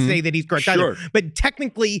not going to say that he's correct either. But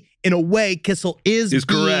technically, in a way, Kissel is being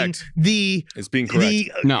correct. It's being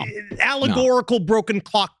correct. The allegorical broken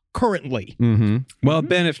clock currently. Well,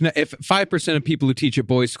 Ben, if 5% of people who teach at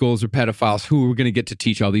boys' schools are pedophiles, who are we going to get to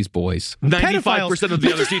teach all these boys? 95% of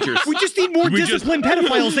the other teachers. We just need more disciplined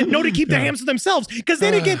pedophiles that know to keep their hands to themselves. Because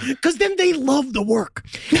then they love the work.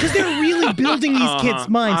 Because they're really building these kids'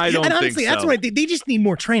 minds. And honestly, that's what they just need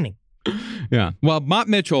more training. Yeah. Well, Mott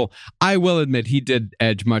Mitchell, I will admit, he did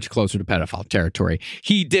edge much closer to pedophile territory.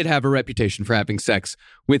 He did have a reputation for having sex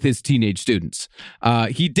with his teenage students.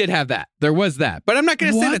 He did have that. There was that. But I'm not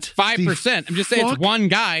going to say that's 5%. I'm just saying it's one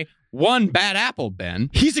guy, one bad apple, Ben.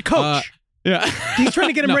 He's a coach. Yeah. He's trying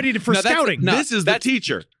to get him ready for scouting. This is the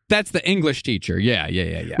teacher. That's the English teacher. Yeah.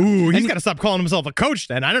 Ooh, he's got to stop calling himself a coach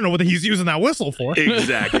then. I don't know what he's using that whistle for.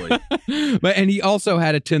 Exactly. And he also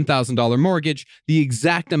had a $10,000 mortgage, the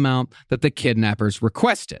exact amount that the kidnappers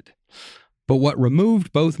requested. But what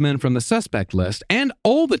removed both men from the suspect list, and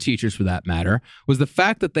all the teachers for that matter, was the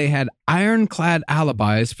fact that they had ironclad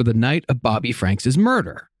alibis for the night of Bobby Franks'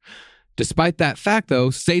 murder. Despite that fact, though,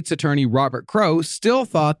 state's attorney Robert Crow still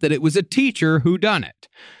thought that it was a teacher who done it.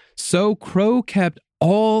 So Crow kept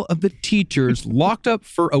all of the teachers locked up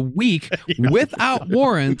for a week without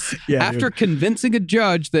warrants after convincing a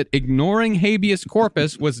judge that ignoring habeas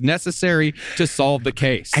corpus was necessary to solve the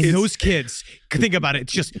case. And those kids, think about it,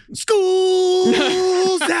 it's just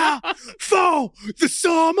school's out for the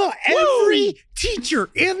summer. Every teacher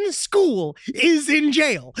in the school is in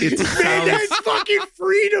jail. Man, that's fucking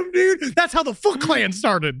freedom, dude. That's how the Foot Clan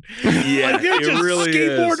started. Yeah, it just really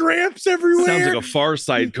skateboard is. Ramps everywhere. Sounds like a Far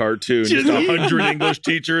Side cartoon. Just 100 English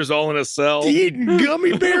teachers all in a cell. Eating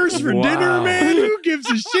gummy bears for dinner, man. Who gives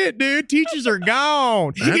a shit, dude? Teachers are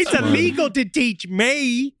gone. It's illegal to teach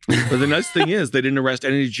me. But the nice thing is they didn't arrest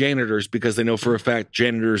any janitors because they know for a fact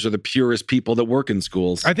janitors are the purest people that work in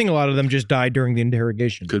schools. I think a lot of them just died during the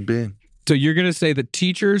interrogation. Could be. So you're going to say that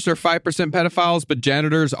teachers are 5% pedophiles, but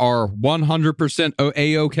janitors are 100%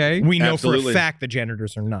 A-OK? We know for a fact that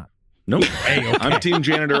janitors are not. Nope. I'm team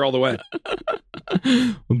janitor all the way.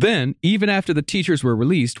 Then, even after the teachers were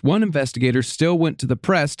released, one investigator still went to the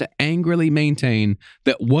press to angrily maintain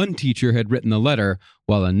that one teacher had written the letter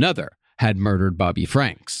while another had murdered Bobby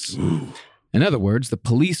Franks. Ooh. In other words, the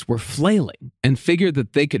police were flailing and figured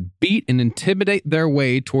that they could beat and intimidate their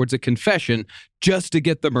way towards a confession just to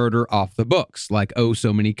get the murder off the books, like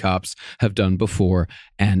so many cops have done before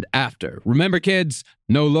and after. Remember, kids,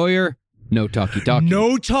 no lawyer, no talkie-talkie.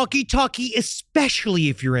 No talkie-talkie, especially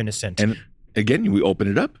if you're innocent. And again, we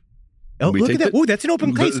open it up. Oh, look at that. Oh, that's an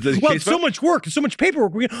open case. Well, so much work, so much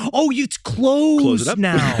paperwork. It's closed Close it up.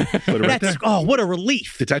 now. Put it right there. Oh, what a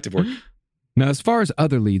relief. Detective work. Now, as far as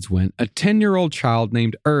other leads went, a 10-year-old child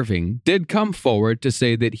named Irving did come forward to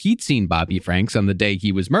say that he'd seen Bobby Franks on the day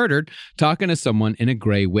he was murdered talking to someone in a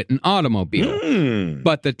gray Witten automobile.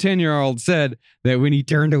 But the 10-year-old said that when he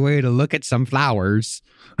turned away to look at some flowers,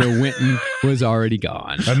 the Witten was already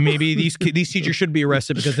gone. Maybe these teachers should be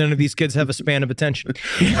arrested because none of these kids have a span of attention.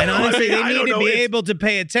 And honestly, they need to be able to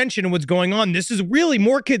pay attention to what's going on. This is really,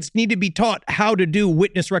 more kids need to be taught how to do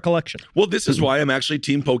witness recollection. Well, this is why I'm actually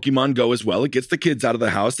team Pokemon Go as well. It gets the kids out of the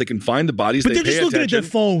house. They can find the bodies. But they're just looking at their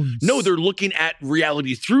phones. No, they're looking at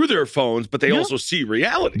reality through their phones, but they also see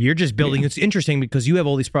reality. You're just building. It's interesting because you have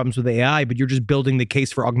all these problems with AI, but you're just building the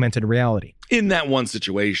case for augmented reality. In that one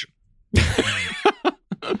situation.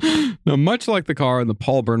 Now, much like the car in the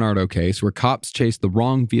Paul Bernardo case, where cops chased the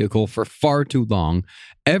wrong vehicle for far too long,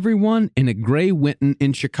 everyone in a gray Witten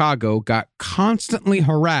in Chicago got constantly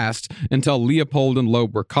harassed until Leopold and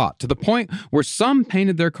Loeb were caught, to the point where some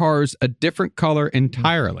painted their cars a different color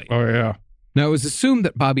entirely. Oh, yeah. Now, it was assumed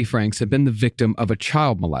that Bobby Franks had been the victim of a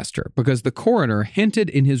child molester because the coroner hinted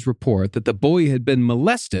in his report that the boy had been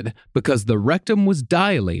molested because the rectum was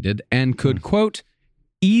dilated and could, quote,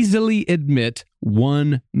 easily admit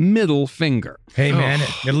one middle finger. Hey, man,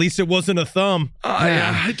 at least it wasn't a thumb.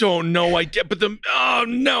 I don't know. I get, but I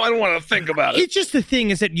don't want to think about it. It's just the thing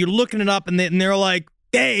is that you're looking it up and they're like,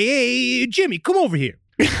 hey, Jimmy, come over here.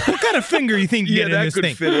 What kind of finger you think you get in this thing? Yeah,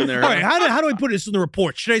 that could fit in there. All right, how do I put this in the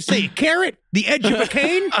report? Should I say a carrot? The edge of a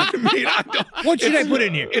cane? I don't. What should I put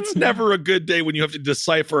in here? It's never a good day when you have to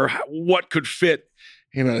decipher what could fit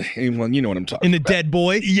in you know what I'm talking about. In the dead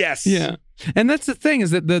boy? Yes. Yeah. And that's the thing is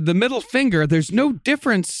that the middle finger, there's no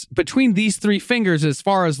difference between these three fingers as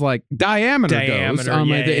far as like diameter goes.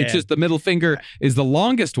 It's just the middle finger is the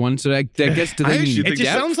longest one. So I guess it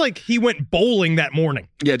just sounds like he went bowling that morning.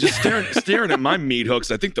 Yeah, just staring at my meat hooks.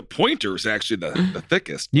 I think the pointer is actually the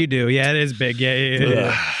thickest. You do. Yeah, it is big.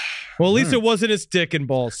 Yeah. Well, at least it wasn't his dick and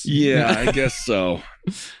balls. Yeah, I guess so.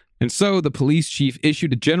 And so the police chief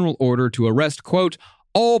issued a general order to arrest, quote,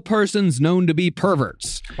 all persons known to be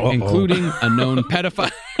perverts, including a known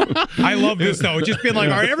pedophile. I love this, though. Just being like,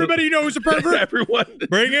 all right, everybody knows a pervert. Everyone.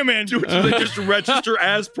 Bring him in. Do they just register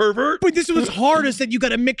as pervert? But this was hardest that you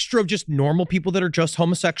got a mixture of just normal people that are just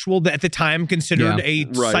homosexual, that at the time considered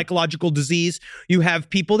a psychological disease. You have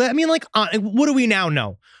people that, what do we now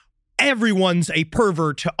know? Everyone's a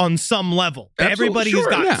pervert on some level. Everybody's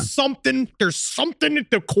got something. There's something at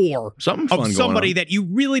the core of somebody that you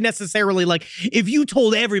really necessarily like. If you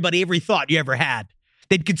told everybody every thought you ever had,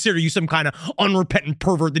 they'd consider you some kind of unrepentant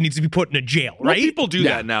pervert that needs to be put in a jail, right? Well, people do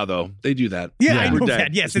that now, though. They do that. Yeah, I know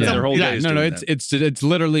that. Yes, it's their whole day. It's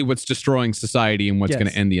literally what's destroying society and what's going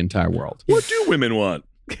to end the entire world. What do women want?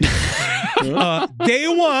 They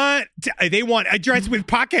want a dress with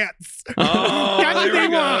pockets.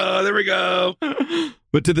 There we go.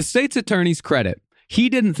 But to the state's attorney's credit, he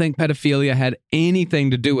didn't think pedophilia had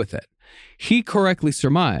anything to do with it. He correctly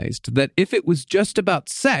surmised that if it was just about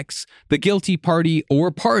sex, the guilty party or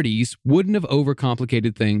parties wouldn't have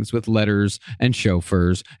overcomplicated things with letters and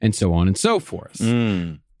chauffeurs and so on and so forth.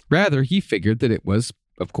 Rather, he figured that it was,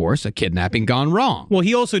 of course, a kidnapping gone wrong. Well,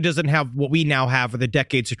 he also doesn't have what we now have for the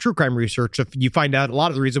decades of true crime research. If you find out a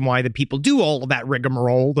lot of the reason why the people do all of that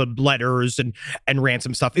rigmarole, the letters and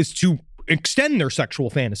ransom stuff, is to extend their sexual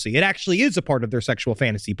fantasy. It actually is a part of their sexual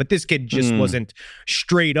fantasy. But this kid just wasn't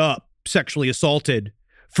straight up sexually assaulted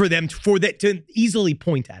for that to easily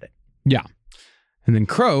point at it. Yeah. And then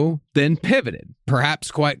Crow then pivoted,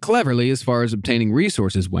 perhaps quite cleverly as far as obtaining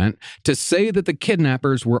resources went, to say that the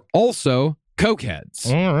kidnappers were also cokeheads.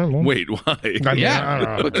 Wait, why?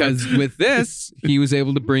 Yeah, because with this, he was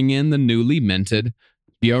able to bring in the newly minted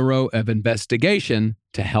Bureau of Investigation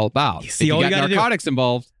to help out. See, if all you you got narcotics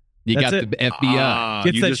involved, you got the FBI.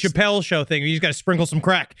 It's that Chappelle show thing. You just got to sprinkle some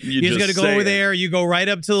crack. You just got to go over there. You go right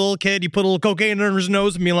up to the little kid. You put a little cocaine under his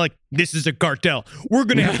nose and be like, this is a cartel. We're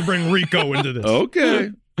going to have to bring Rico into this.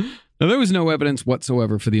 Okay. Now, there was no evidence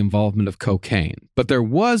whatsoever for the involvement of cocaine, but there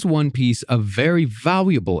was one piece of very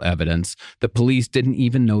valuable evidence the police didn't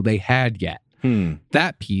even know they had yet.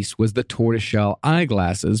 That piece was the tortoiseshell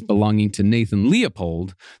eyeglasses belonging to Nathan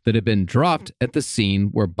Leopold that had been dropped at the scene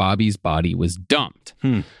where Bobby's body was dumped.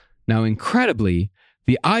 Now, incredibly,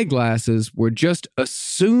 the eyeglasses were just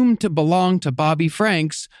assumed to belong to Bobby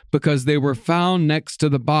Franks because they were found next to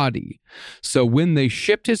the body. So when they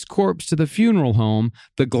shipped his corpse to the funeral home,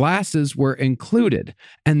 the glasses were included,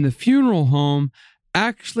 and the funeral home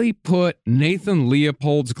actually put Nathan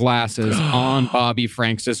Leopold's glasses on Bobby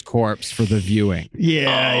Franks' corpse for the viewing.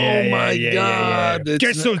 Oh my God.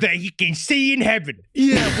 Just so that he can see in heaven.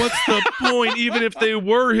 Yeah, what's the point? Even if they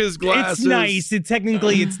were his glasses. It's nice.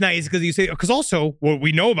 It's nice because also what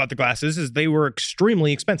we know about the glasses is they were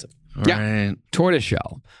extremely expensive. Right.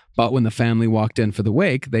 Tortoiseshell. But when the family walked in for the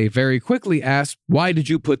wake, they very quickly asked, why did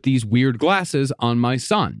you put these weird glasses on my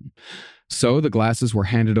son? So the glasses were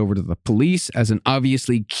handed over to the police as an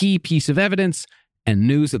obviously key piece of evidence, and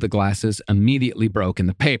news of the glasses immediately broke in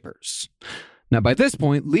the papers. Now, by this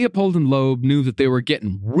point, Leopold and Loeb knew that they were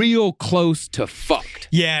getting real close to fucked.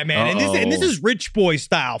 Yeah, man. And this is rich boy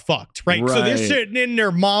style fucked, right? So they're sitting in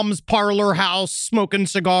their mom's parlor house, smoking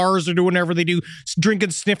cigars or doing whatever they do,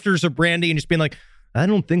 drinking snifters of brandy and just being like, I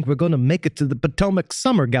don't think we're going to make it to the Potomac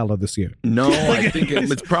Summer Gala this year. No, I think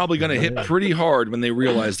it's probably going to hit pretty hard when they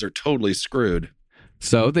realize they're totally screwed.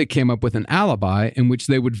 So they came up with an alibi in which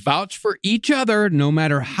they would vouch for each other no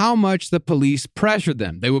matter how much the police pressured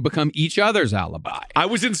them. They would become each other's alibi. I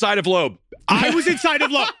was inside of Loeb. I was inside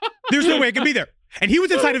of Loeb. There's no way I could be there. And he was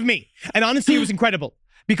inside of me. And honestly, it was incredible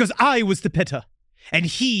because I was the pitta and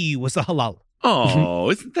he was the halal. Oh,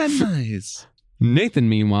 isn't that nice? Nathan,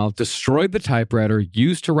 meanwhile, destroyed the typewriter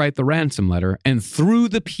used to write the ransom letter and threw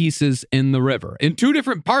the pieces in the river. In 2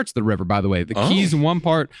 different parts of the river, by the way. The keys in one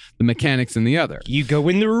part, the mechanics in the other. You go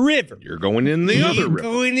in the river. You're going in the other river.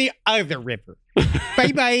 Go in the other river.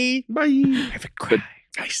 Bye-bye. Bye. Have a cry.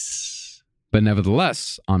 Nice. But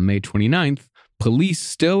nevertheless, on May 29th, police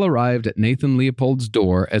still arrived at Nathan Leopold's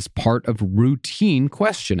door as part of routine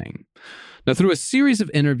questioning. Now, through a series of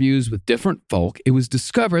interviews with different folk, it was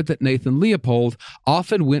discovered that Nathan Leopold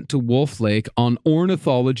often went to Wolf Lake on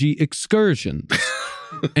ornithology excursions.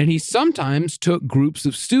 And he sometimes took groups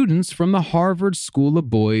of students from the Harvard School of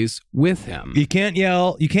Boys with him. You can't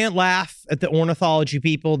yell, you can't laugh at the ornithology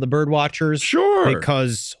people, the bird watchers. Sure.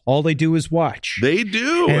 Because all they do is watch. They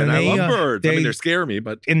do, and I love birds. I mean, they're scary me,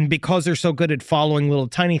 but... And because they're so good at following little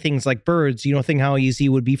tiny things like birds, you don't think how easy it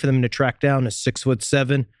would be for them to track down a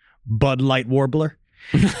 6'7" Bud Light warbler?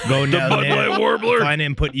 Go down Bud there, Light warbler. find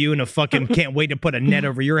and put you in a fucking, can't wait to put a net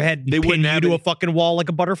over your head and They pin wouldn't you have to it. a fucking wall like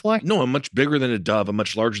a butterfly. No, I'm much bigger than a dove. I'm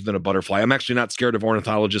much larger than a butterfly. I'm actually not scared of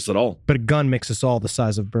ornithologists at all. But a gun makes us all the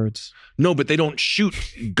size of birds. No, but they don't shoot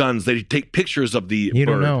guns. They take pictures of the You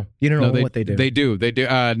bird. don't know. You don't know what they do. They do.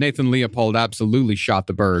 Nathan Leopold absolutely shot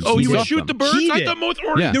the birds. Oh, He you would shot shoot them. the birds? He I did. thought most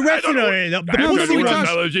Yeah. The rest of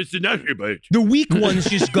the weak ones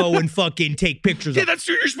just go and fucking take pictures Yeah, of that's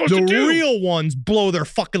what you're supposed the to do. real ones blow their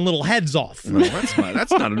fucking little heads off. No,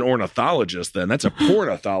 that's not an ornithologist then. That's a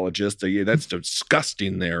pornithologist. Yeah, that's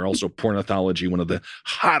disgusting there. Also, pornithology, one of the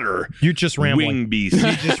hotter You're just rambling. wing beasts.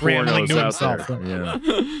 He's just rambling to pornos out himself. there.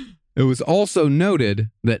 Yeah. It was also noted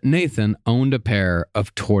that Nathan owned a pair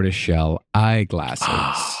of tortoiseshell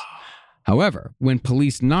eyeglasses. However, when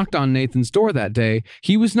police knocked on Nathan's door that day,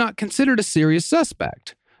 he was not considered a serious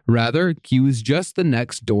suspect. Rather, he was just the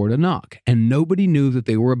next door to knock, and nobody knew that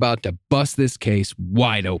they were about to bust this case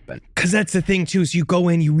wide open. Because that's the thing, too, is you go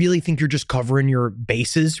in, you really think you're just covering your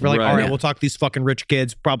bases. You're like, Right. all right, Yeah. we'll talk to these fucking rich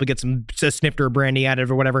kids, probably get some snifter or brandy out of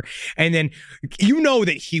it or whatever. And then you know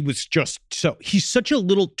that he was just he's such a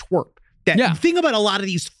little twerp. That thing about a lot of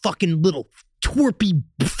these fucking little twerpy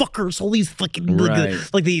fuckers, all these fucking Right.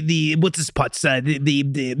 like the what's his putts,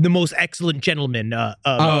 the most excellent gentleman.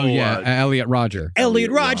 Elliot Rodger.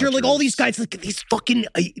 Elliot Rodger, like all these guys, like these fucking.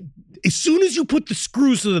 As soon as you put the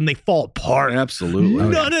screws to them, they fall apart. Absolutely.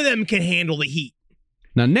 None of them can handle the heat.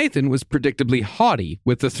 Now, Nathan was predictably haughty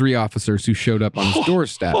with the 3 officers who showed up on his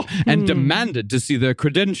doorstep and demanded to see their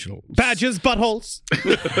credentials. Badges, buttholes.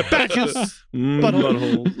 Badges,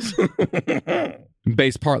 buttholes.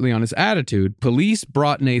 Based partly on his attitude, police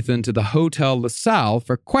brought Nathan to the Hotel LaSalle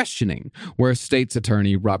for questioning, where state's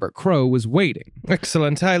attorney Robert Crowe was waiting.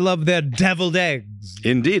 Excellent. I love their deviled eggs.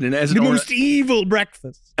 Indeed. And as The most evil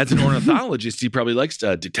breakfast. an ornithologist, he probably likes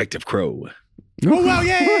Detective Crowe. Oh, wow,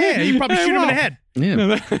 yeah. You probably shoot him in the head.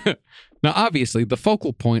 Yeah. Now, obviously, the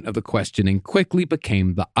focal point of the questioning quickly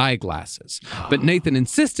became the eyeglasses. But Nathan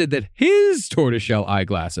insisted that his tortoiseshell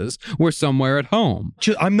eyeglasses were somewhere at home.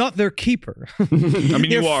 I'm not their keeper. I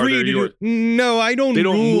mean, you are. Free They're to yours. No, I don't They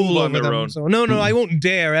don't rule move on over their them. own. So, no, I won't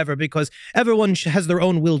dare ever because everyone has their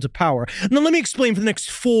own will to power. Now, let me explain for the next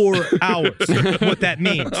 4 hours what that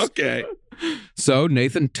means. Okay. So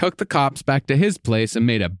Nathan took the cops back to his place and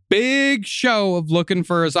made a big show of looking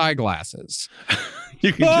for his eyeglasses.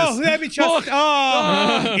 You can Let me just.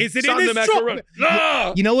 Is it in Son this of drawer? macaroni.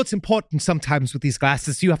 Ah! You know what's important sometimes with these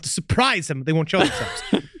glasses? You have to surprise them. They won't show themselves.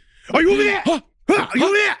 Are you over there? Are you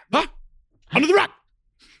over there? Under the rock.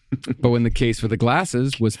 But when the case for the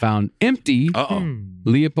glasses was found empty,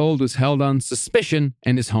 Leopold was held on suspicion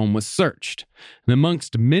and his home was searched. And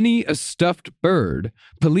amongst many a stuffed bird,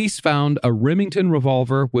 police found a Remington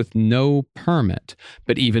revolver with no permit.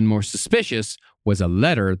 But even more suspicious was a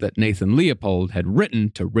letter that Nathan Leopold had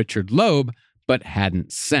written to Richard Loeb but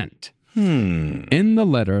hadn't sent. In the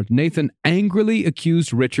letter, Nathan angrily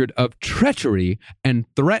accused Richard of treachery and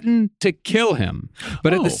threatened to kill him,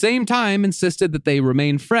 but at the same time insisted that they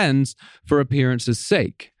remain friends for appearance's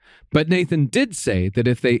sake. But Nathan did say that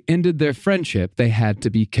if they ended their friendship, they had to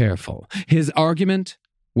be careful. His argument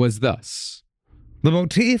was thus. The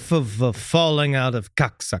motif of falling out of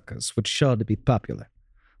cocksuckers would sure to be popular,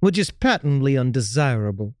 which is patently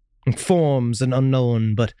undesirable and forms an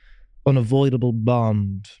unknown but unavoidable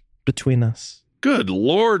bond between us. Good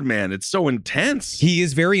Lord, man. It's so intense. He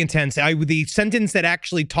is very intense. The sentence that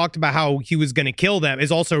actually talked about how he was going to kill them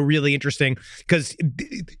is also really interesting because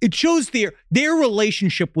it shows their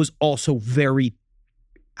relationship was also very,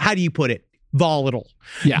 how do you put it, volatile.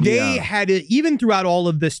 Yeah. They had, even throughout all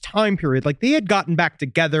of this time period, like they had gotten back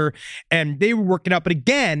together and they were working out. But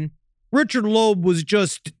again, Richard Loeb was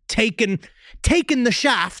just taking the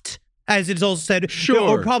shaft as it's also said. Sure.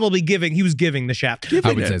 Or probably he was giving the shaft.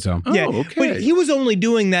 I would say so. Yeah, Oh, okay. but he was only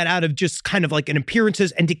doing that out of just kind of like an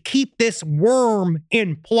appearances and to keep this worm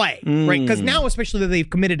in play, right? Because now, especially that they've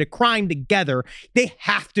committed a crime together, they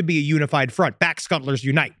have to be a unified front. Backscuttlers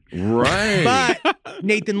unite. Right. But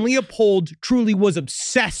Nathan Leopold truly was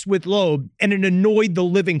obsessed with Loeb, and it annoyed the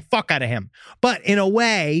living fuck out of him. But in a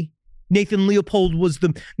way, Nathan Leopold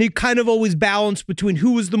they kind of always balanced between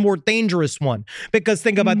who was the more dangerous one. Because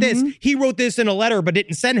think about this. He wrote this in a letter but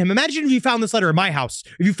didn't send him. Imagine if you found this letter in my house.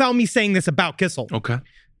 If you found me saying this about Kissel. Okay.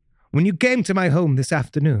 When you came to my home this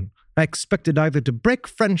afternoon, I expected either to break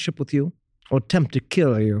friendship with you or attempt to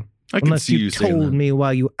kill you. I can unless see you saying told that. me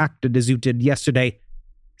why you acted as you did yesterday,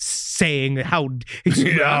 saying how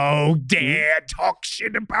dare talk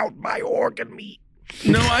shit about my organ meat.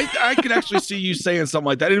 No, I could actually see you saying something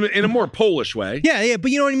like that in a more Polish way. Yeah, but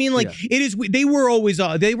you know what I mean? Like, it is, they were always,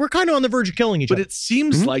 they were kind of on the verge of killing each But other. it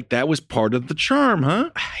seems like that was part of the charm, huh?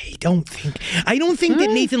 I don't think that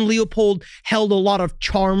Nathan Leopold held a lot of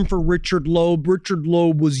charm for Richard Loeb. Richard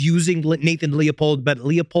Loeb was using Nathan Leopold, but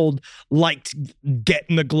Leopold liked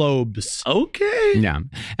getting the globes. Okay. Yeah.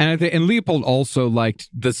 And Leopold also liked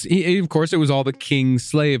this. Of course, it was all the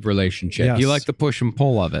king-slave relationship. Yes. He liked the push and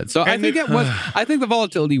pull of it. So I think the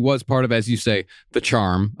volatility was part of, as you say, the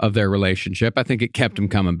charm of their relationship. I think it kept him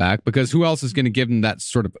coming back because who else is going to give him that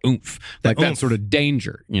sort of oomph, that sort of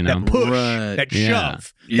danger, you know? That push, Right. that Yeah.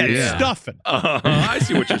 shove, that stuffing. I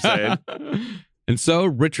see what you're saying. And so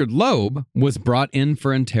Richard Loeb was brought in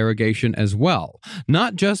for interrogation as well,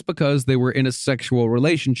 not just because they were in a sexual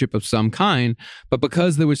relationship of some kind, but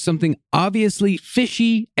because there was something obviously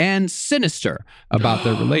fishy and sinister about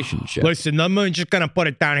their relationship. Listen, I'm just going to put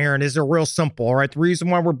it down here, and this is real simple, all right? The reason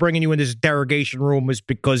why we're bringing you in this interrogation room is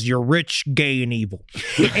because you're rich, gay, and evil.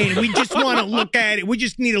 And we just want to look at it. We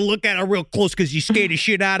just need to look at it real close because you scared the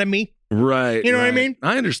shit out of me. Right. You know what I mean?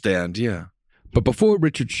 I understand, yeah. But before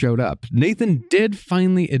Richard showed up, Nathan did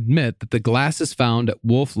finally admit that the glasses found at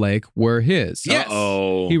Wolf Lake were his. Yes,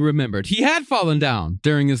 Uh-oh. he remembered. He had fallen down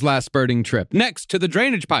during his last birding trip next to the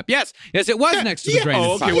drainage pipe. Yes, it was next to the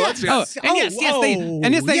drainage pipe. They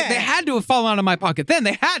had to have fallen out of my pocket then.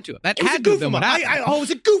 They had to. That had to have been what happened. It was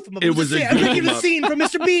a goof. It was a I'm goof making the up. scene from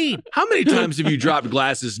Mr. Bean. How many times have you dropped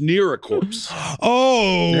glasses near a corpse?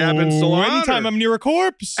 Oh, It happens a lot, anytime or- I'm near a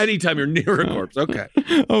corpse. Anytime you're near a corpse. Okay.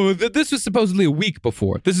 This was supposedly a week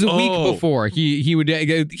before. This is a week Oh. before. He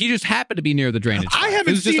just happened to be near the drainage pipe. I It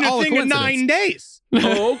haven't was just seen a all thing in coincidence. 9 days.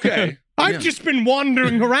 Oh, okay. I've just been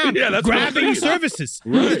wandering around, Yeah, that's what I'm grabbing thinking. services.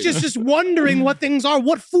 Right. Just wondering what things are.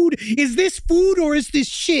 What food? Is this food or is this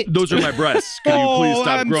shit? Those are my breasts. Can you please Oh,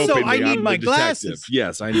 stop I'm groping so- me? I need I'm my the detective. glasses.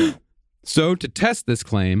 Yes, I know. So, to test this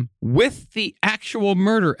claim, with the actual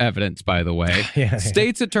murder evidence, by the way,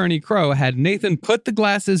 State's Attorney Crow had Nathan put the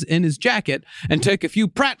glasses in his jacket and take a few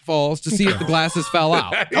pratfalls to see if the glasses fell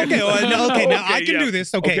out. Okay, now I can yeah. do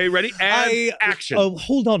this. Okay, ready? And action. Oh,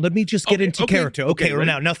 hold on. Let me just get into character. Okay,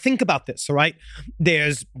 ready? now think about this. All right,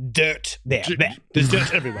 there's dirt there. There's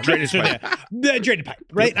dirt everywhere. Drainage pipe. The drainage pipe.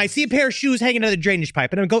 Right. I see a pair of shoes hanging out of the drainage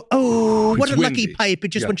pipe, and I go, "Oh, what It's a lucky windy. pipe! It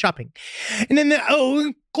just Yeah. went shopping." And then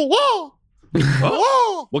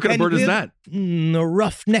What kind of bird is that? A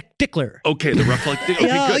roughneck tickler. Okay, the rough like okay,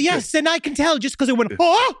 good. Yes, and I can tell just because it went.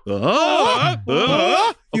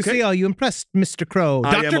 You see, are you impressed, Mr. Crow?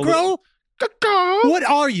 I am Dr. a Crow? little- What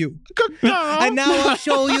are you? And now I'll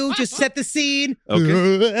show you. Just set the scene.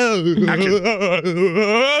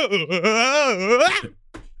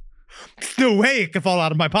 No way it can fall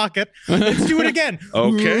out of my pocket. Let's do it again.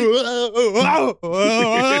 Okay.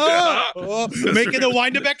 Making the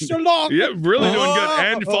wind-up extra long. Yeah, really doing good.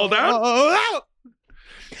 And fall down?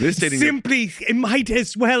 This dating Simply, it might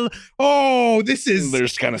as well. Oh, this is. They're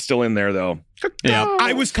just kind of still in there, though. Yeah.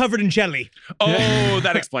 I was covered in jelly. Oh,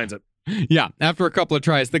 that explains it. Yeah, after a couple of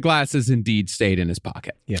tries, the glasses indeed stayed in his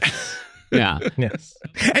pocket. Yeah. Yeah. Yes.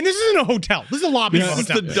 And this isn't a hotel. This is a lobby of a This is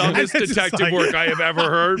hotel. the dumbest And it's just detective work I have ever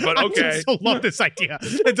heard, but okay. I just love this idea.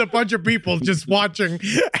 It's a bunch of people just watching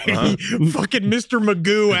a fucking Mr.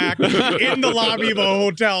 Magoo act in the lobby of a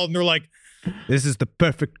hotel, and they're like, this is the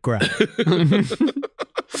perfect grab.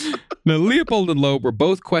 Now, Leopold and Loeb were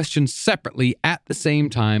both questioned separately at the same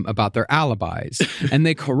time about their alibis, and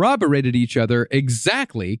they corroborated each other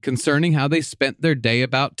exactly concerning how they spent their day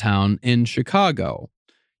about town in Chicago.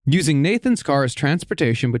 Using Nathan's car as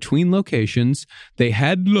transportation between locations, they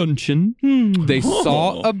had luncheon, they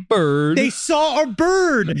saw a bird. They saw a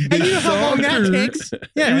bird. And you know how long that takes?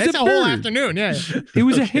 Yeah, was it's a a whole bird. afternoon. Yeah. It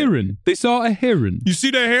was a heron. They saw a heron. You see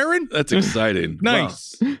the heron? That's exciting.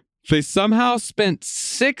 Nice. They somehow spent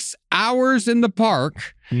 6 hours in the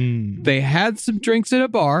park. They had some drinks at a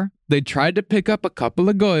bar. they tried to pick up a couple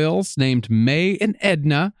of girls named May and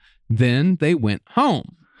Edna. Then they went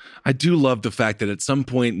home. I do love the fact that at some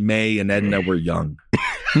point May and Edna were young.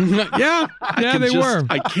 Yeah, they were.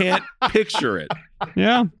 I can't picture it.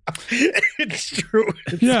 Yeah. It's true.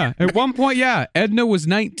 Yeah. At one point, Edna was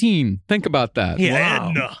 19. Think about that. Yeah, Wow.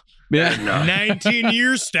 Edna. Yeah. 19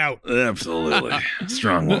 years stout. Absolutely.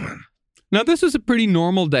 Strong woman. Now, this was a pretty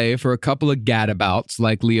normal day for a couple of gadabouts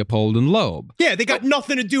like Leopold and Loeb. Yeah, they got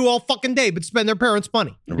nothing to do all fucking day but spend their parents'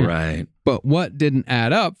 money. Right. But what didn't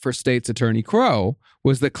add up for State's Attorney Crow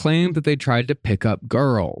was the claim that they tried to pick up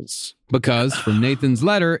girls. Because from Nathan's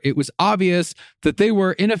letter, it was obvious that they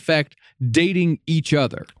were, in effect, dating each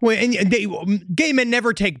other. Well, and gay men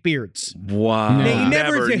never take beards. Wow. No. They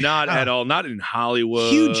never Never, did. not at all. Not in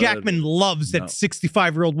Hollywood. Hugh Jackman loves that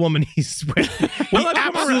 65-year-old woman he's with. He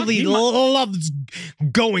absolutely loves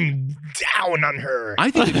going down on her.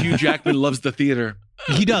 I think that Hugh Jackman loves the theater.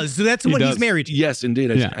 He does. So that's the one he's married to. Yes, indeed.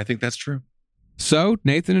 Yeah. I think that's true. So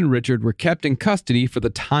Nathan and Richard were kept in custody for the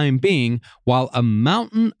time being while a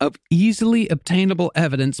mountain of easily obtainable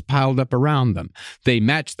evidence piled up around them. They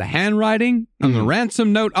matched the handwriting on the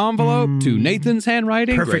ransom note envelope to Nathan's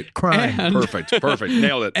handwriting. Perfect crime. And- Perfect.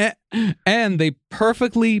 Nailed it. And they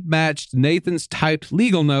perfectly matched Nathan's typed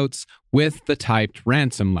legal notes with the typed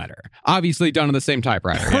ransom letter. Obviously done on the same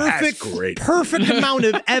typewriter. Perfect, That's great. perfect amount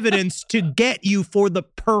of evidence to get you for the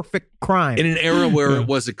perfect crime. In an era where it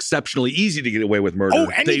was exceptionally easy to get away with murder,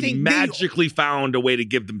 they anything, magically found a way to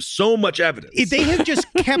give them so much evidence. If they had just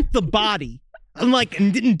kept the body and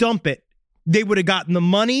didn't dump it, they would have gotten the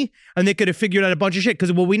money and they could have figured out a bunch of shit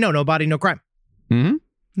because, well, we know no body, no crime. Mm-hmm.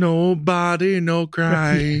 No body, no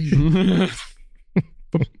crime.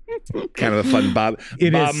 Kind of a fun Bob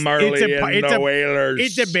Marley and the Wailers.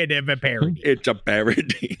 It's a bit of a parody. It's a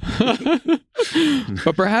parody.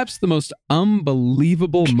 But perhaps the most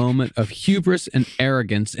unbelievable moment of hubris and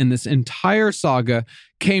arrogance in this entire saga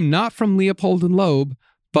came not from Leopold and Loeb,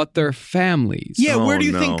 but their families. Yeah, where do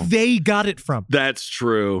you no. think they got it from? That's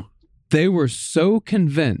true. They were so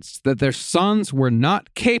convinced that their sons were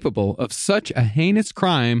not capable of such a heinous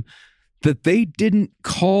crime that they didn't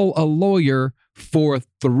call a lawyer for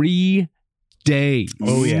 3 days.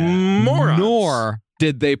 Oh, yeah. Morons. Nor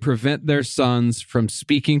did they prevent their sons from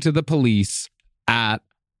speaking to the police at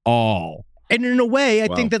all. And in a way, I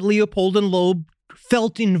Wow. think that Leopold and Loeb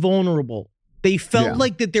felt invulnerable. They felt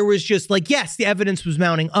like that there was just like, yes, the evidence was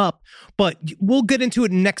mounting up, but we'll get into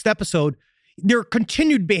it in the next episode. Their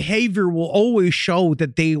continued behavior will always show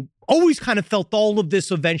that they always kind of felt all of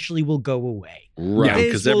this eventually will go away. Right, This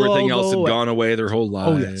because will everything all else go had away. gone away their whole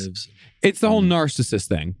Oh, yes. lives. It's the whole narcissist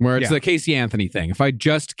thing, where it's Yeah. the Casey Anthony thing. If I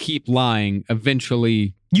just keep lying,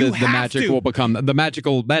 eventually You the have magic to. will become the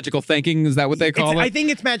magical thinking. Is that what they call I it?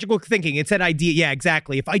 think it's magical thinking. It's that idea. Yeah,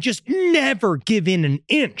 exactly. If I just never give in an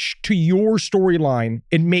inch to your storyline,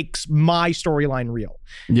 it makes my storyline real.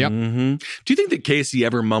 Yep. Mm-hmm. Do you think that Casey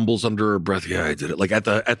ever mumbles under her breath? Yeah, I did it. Like at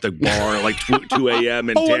the bar, at like 2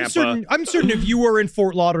 a.m. in Tampa. I'm certain if you were in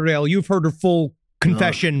Fort Lauderdale, you've heard her full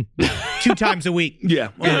confession 2 times a week. Yeah.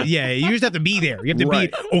 Yeah, you just have to be there. You have to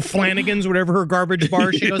Right. be at O'Flanagan's, whatever her garbage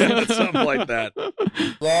bar she goes to. Something like that.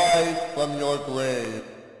 Rise from your grave.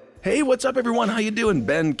 Hey, what's up, everyone? How you doing?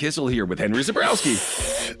 Ben Kissel here with Henry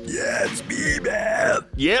Zabrowski. Yeah, it's me, man.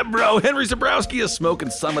 Yeah, bro. Henry Zabrowski is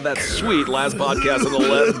smoking some of that sweet last podcast on the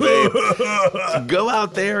left, babe. So go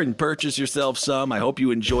out there and purchase yourself some. I hope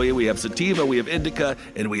you enjoy it. We have sativa, we have indica,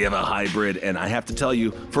 and we have a hybrid. And I have to tell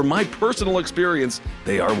you, from my personal experience,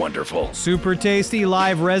 they are wonderful. Super tasty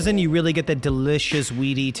live resin. You really get that delicious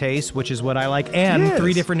weedy taste, which is what I like. And Yes.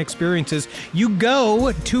 3 different experiences. You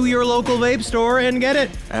go to your local vape store and get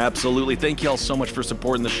it. Absolutely. Thank you all so much for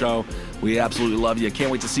supporting the show. We absolutely love you.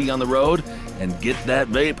 Can't wait to see you on the road and get that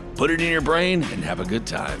vape, put it in your brain, and have a good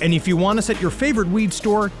time. And if you want us at your favorite weed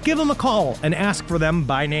store, give them a call and ask for them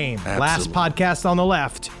by name. Last Absolutely. podcast on the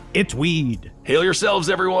left, it's weed. Hail yourselves,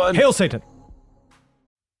 everyone. Hail Satan.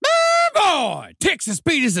 Boy, Texas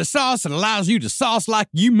Pete is a sauce that allows you to sauce like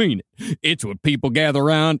you mean it. It's what people gather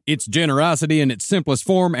around, it's generosity in its simplest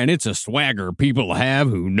form, and it's a swagger people have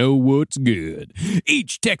who know what's good.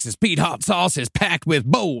 Each Texas Pete hot sauce is packed with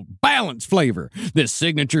bold, balanced flavor. This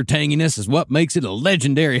signature tanginess is what makes it a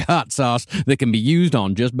legendary hot sauce that can be used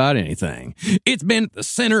on just about anything. It's been at the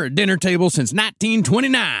center of dinner tables since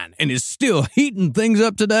 1929 and is still heating things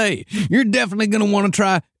up today. You're definitely going to want to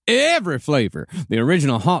try every flavor. The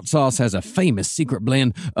original hot sauce has a famous secret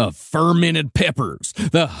blend of fermented peppers.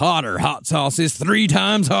 The hotter hot sauce is 3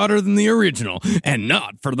 times hotter than the original, and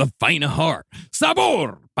not for the faint of heart.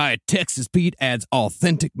 Sabor by Texas Pete adds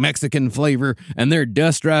authentic Mexican flavor, and their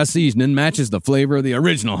dust dry seasoning matches the flavor of the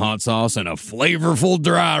original hot sauce in a flavorful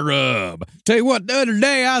dry rub. Tell you what, the other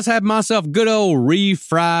day I was having myself a good old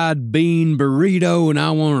refried bean burrito, and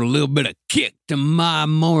I wanted a little bit of kick to my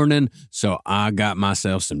morning, so I got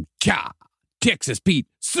myself some Texas Pete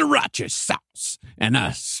sriracha sauce, and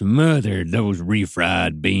I smothered those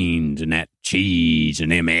refried beans and that cheese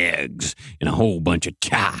and them eggs in a whole bunch of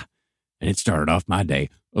chai, and it started off my day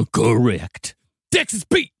correct. Texas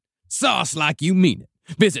Pete, sauce like you mean it.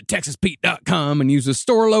 Visit TexasPete.com and use the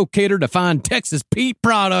store locator to find Texas Pete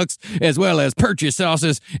products as well as purchase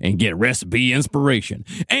sauces and get recipe inspiration.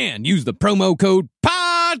 And use the promo code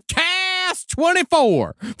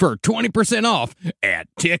PODCAST24 for 20% off at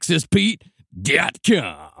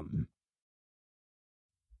TexasPete.com.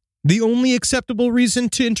 The only acceptable reason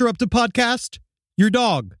to interrupt a podcast? Your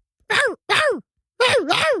dog.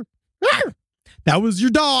 That was your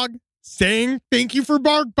dog saying thank you for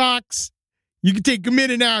BarkBox. You can take a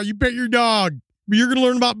minute now. You pet your dog. But you're going to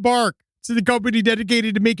learn about Bark. It's the company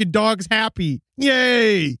dedicated to making dogs happy.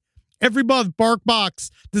 Yay! Every month, BarkBox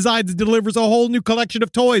designs and delivers a whole new collection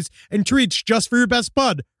of toys and treats just for your best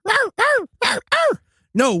bud.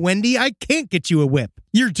 No, Wendy, I can't get you a whip.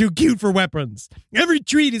 You're too cute for weapons. Every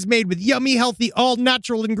treat is made with yummy, healthy,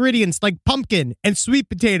 all-natural ingredients like pumpkin and sweet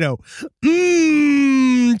potato.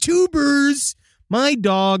 Tubers. My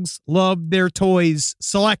dogs love their toys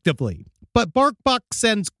selectively, but BarkBox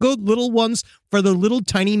sends good little ones for their little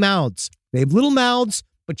tiny mouths. They have little mouths,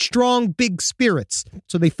 but strong, big spirits.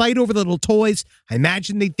 So they fight over the little toys. I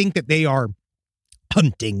imagine they think that they are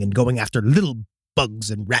hunting and going after little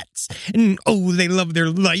bugs and rats. And they love their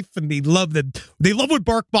life, and they love what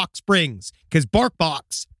BarkBox brings, because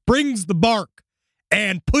BarkBox brings the bark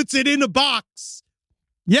and puts it in a box.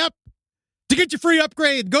 Yep. To get your free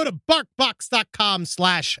upgrade, go to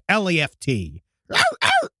barkbox.com/LEFT.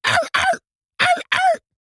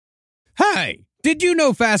 Hey, did you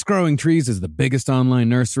know Fast Growing Trees is the biggest online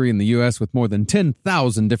nursery in the U.S. with more than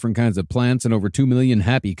 10,000 different kinds of plants and over 2 million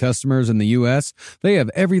happy customers in the U.S.? They have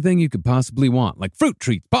everything you could possibly want, like fruit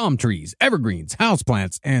trees, palm trees, evergreens,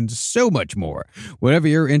 houseplants, and so much more. Whatever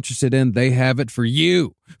you're interested in, they have it for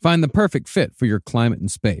you. Find the perfect fit for your climate and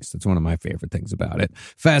space. That's one of my favorite things about it.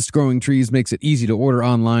 Fast Growing Trees makes it easy to order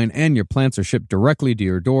online, and your plants are shipped directly to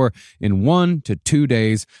your door in 1 to 2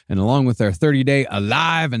 days. And along with their 30-day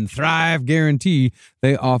Alive and Thrive guarantee,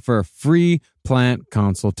 they offer free plant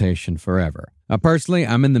consultation forever. Now, personally,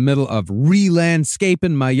 I'm in the middle of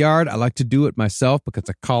re-landscaping my yard. I like to do it myself because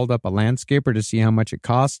I called up a landscaper to see how much it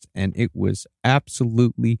cost, and it was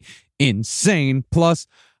absolutely insane. Plus,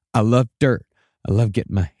 I love dirt. I love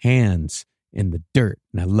getting my hands in the dirt,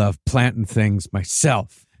 and I love planting things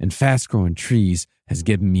myself. And Fast Growing Trees has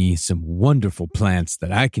given me some wonderful plants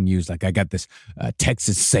that I can use. Like I got this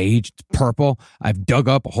Texas sage, it's purple. I've dug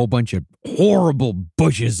up a whole bunch of horrible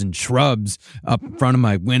bushes and shrubs up in front of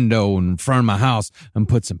my window and in front of my house, and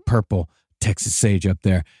put some purple Texas sage up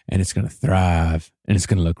there, and it's going to thrive, and it's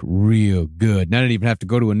going to look real good. And I didn't even have to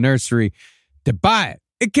go to a nursery to buy it.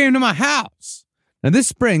 It came to my house. Now, this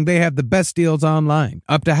spring, they have the best deals online,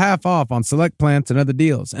 up to half off on select plants and other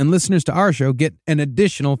deals. And listeners to our show get an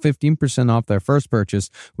additional 15% off their first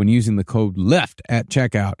purchase when using the code LEFT at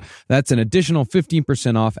checkout. That's an additional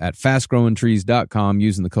 15% off at fastgrowingtrees.com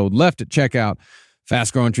using the code LEFT at checkout.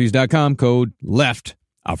 Fastgrowingtrees.com, code LEFT.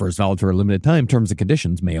 Offers valid for a limited time. Terms and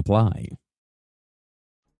conditions may apply.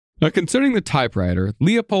 Now, concerning the typewriter,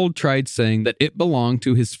 Leopold tried saying that it belonged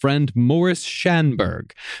to his friend Morris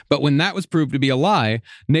Schanberg. But when that was proved to be a lie,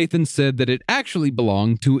 Nathan said that it actually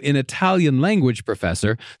belonged to an Italian language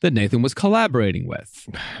professor that Nathan was collaborating with.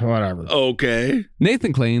 Whatever. Okay.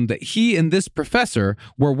 Nathan claimed that he and this professor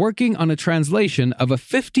were working on a translation of a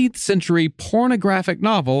 15th century pornographic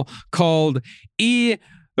novel called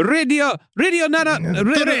Radio Radionamente.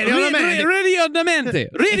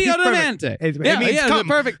 Come,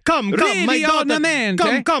 perfect. Come, my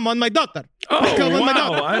daughter. Come on, my daughter. Oh, Come on, my wow.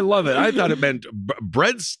 daughter. I love it. I thought it meant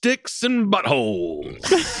breadsticks and buttholes.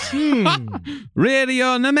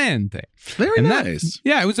 Radionamente. Very nice.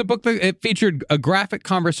 It was a book that it featured a graphic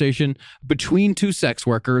conversation between two sex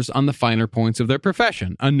workers on the finer points of their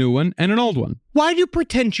profession, a new one and an old one. Why do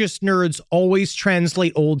pretentious nerds always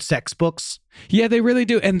translate old sex books? Yeah, they really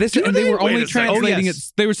do. And they were only translating it.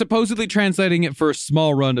 They were supposedly translating it for a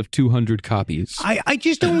small run of 200 copies. I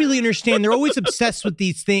just don't really understand. They're always obsessed with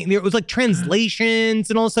these things. It was like translations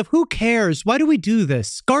and all this stuff. Who cares? Why do we do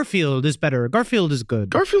this? Garfield is better. Garfield is good.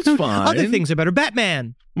 Garfield's fine. Other things are better.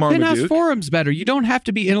 Batman. Penthouse Marmaduke. Forum's better. You don't have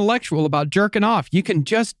to be intellectual about jerking off. You can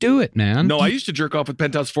just do it, man. No, I used to jerk off with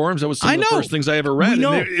Penthouse Forums. That was some I of the know. first things I ever read. We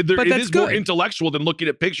know, but It that's is more good. intellectual than looking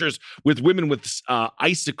at pictures with women with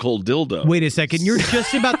icicle dildo. Wait a second. You're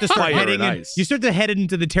just about to start Fire heading and in. ice. You start to head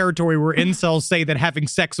into the territory where incels say that having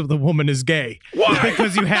sex with a woman is gay. Why?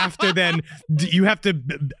 Because you have to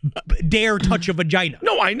dare touch a vagina.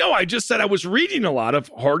 No, I know. I just said I was reading a lot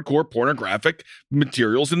of hardcore pornographic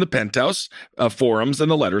materials in the Penthouse forums, and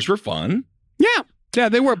the letters were fun. Yeah,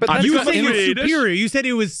 they were. But that's You not said it was Swedish. superior. You said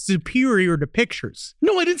it was superior to pictures.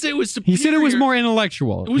 No, I didn't say it was superior. He said it was more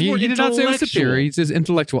intellectual. It was more he did not say it was intellectual. superior. He says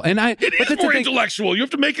intellectual. And It but is that's the more thing. intellectual. You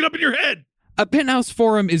have to make it up in your head. A Penthouse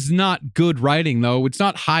Forum is not good writing, though. It's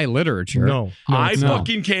not high literature. I it's not.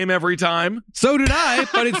 fucking came every time. So did I,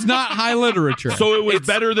 but it's not high literature. So it was It's-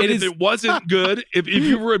 better than it if is- it wasn't good. If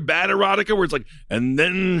you were a bad erotica where it's like, and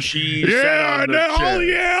then she sat on the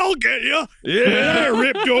chair. I'll get you. Yeah. I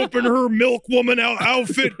ripped open her milk woman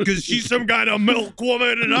outfit because she's some kind of milk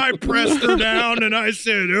woman, and I pressed her down and I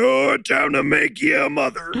said, "Oh, time to make you a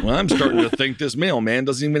mother." Well, I'm starting to think this mailman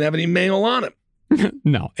doesn't even have any mail on him.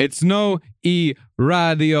 No, it's no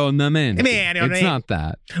irradionamento. It's not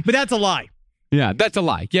that. But that's a lie. Yeah, that's a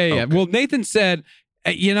lie. Yeah. Well, Nathan said,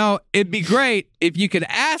 it'd be great if you could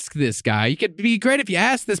ask this guy. You could be great if you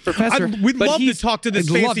asked this professor. We'd but love to he's- talk to this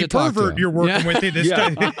I'd love fancy to talk to pervert him. you're working Yeah. with. This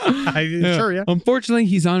Yeah. Sure, yeah. Unfortunately,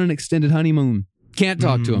 he's on an extended honeymoon. Can't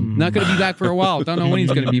talk to him. Not going to be back for a while. Don't know when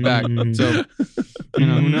he's going to be back. So,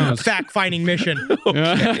 who knows? Fact-finding mission.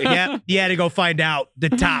 Yeah, you had to go find out the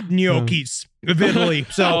top gnocchis of Italy.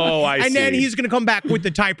 So, and then he's going to come back with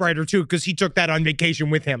the typewriter too, because he took that on vacation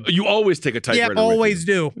with him. You always take a typewriter. Yeah, with always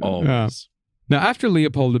you. do. Always. Now, after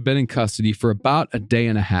Leopold had been in custody for about a day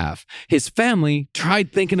and a half, his family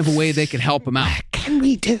tried thinking of a way they could help him out. What can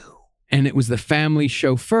we do? And it was the family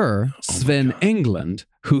chauffeur, Sven England,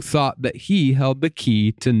 who thought that he held the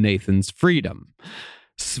key to Nathan's freedom.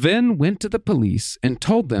 Sven went to the police and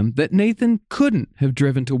told them that Nathan couldn't have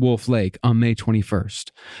driven to Wolf Lake on May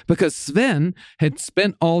 21st because Sven had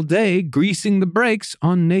spent all day greasing the brakes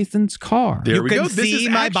on Nathan's car. There You we can go. This see is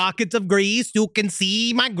my actu- buckets of grease. You can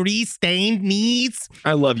see my grease-stained knees.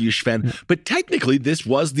 I love you, Sven. But technically, this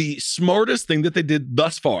was the smartest thing that they did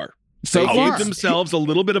thus far. So They far. gave themselves a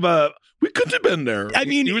little bit of a, we couldn't have been there. I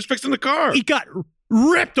mean, he was fixing the car. He got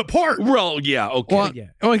ripped apart. Well, yeah, okay.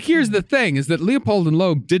 Well, here's the thing, is that Leopold and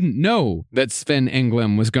Loeb didn't know that Sven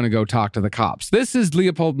England was going to go talk to the cops. This is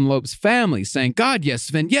Leopold and Loeb's family saying, God, yes,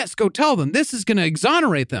 Sven, yes, go tell them. This is going to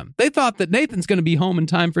exonerate them. They thought that Nathan's going to be home in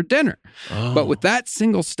time for dinner. But with that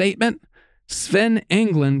single statement, Sven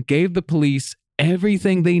England gave the police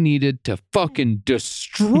everything they needed to fucking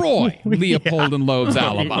destroy Leopold and Loeb's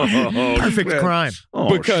alibi. Perfect crime.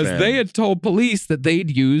 Because they had told police that they'd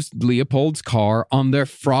used Leopold's car on their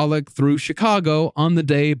frolic through Chicago on the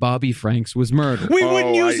day Bobby Franks was murdered. We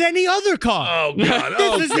wouldn't use any other car. Oh,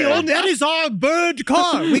 God. This is the only, that is our bird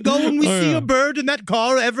car. We go and we see a bird in that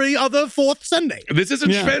car every other fourth Sunday. This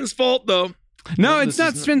isn't Sven's fault, though. No, it's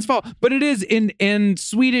not Sven's fault, but it is in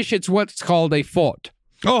Swedish. It's what's called a fort.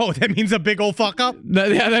 Oh, that means a big old fuck up?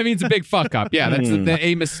 That means a big fuck up. Yeah, that's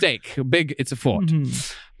a mistake. It's a fort.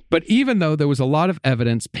 But even though there was a lot of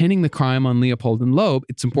evidence pinning the crime on Leopold and Loeb,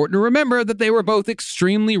 it's important to remember that they were both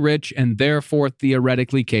extremely rich and therefore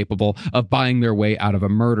theoretically capable of buying their way out of a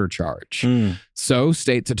murder charge. So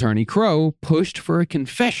State's Attorney Crow pushed for a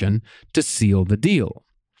confession to seal the deal.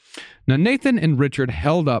 Now, Nathan and Richard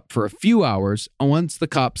held up for a few hours once the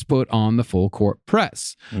cops put on the full court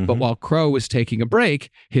press. But while Crow was taking a break,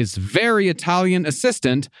 his very Italian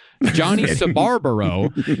assistant, Johnny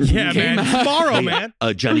Sabarbaro, came out. Tomorrow, man.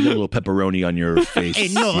 Johnny, got a little pepperoni on your face.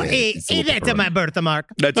 That's my birthmark.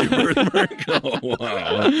 That's your birthmark. Oh,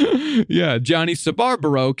 wow. Yeah, Johnny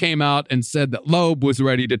Sabarbaro came out and said that Loeb was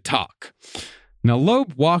ready to talk. Now,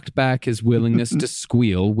 Loeb walked back his willingness to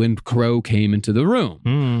squeal when Crow came into the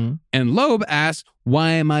room. And Loeb asked,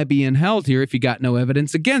 why am I being held here if you got no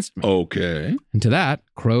evidence against me? Okay. And to that,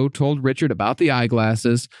 Crow told Richard about the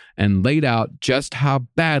eyeglasses and laid out just how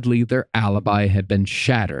badly their alibi had been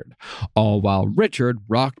shattered, all while Richard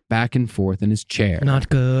rocked back and forth in his chair. Not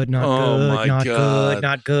good, not my good, not God. good,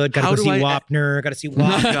 not good. Gotta How go do see I- Wapner, gotta see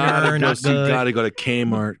Wapner, not good. Gotta go to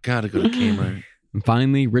Kmart. Gotta go to Kmart. And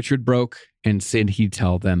finally, Richard broke and said he'd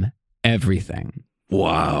tell them everything.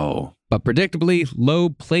 Wow. But predictably,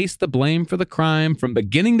 Loeb placed the blame for the crime from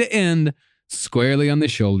beginning to end squarely on the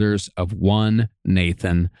shoulders of one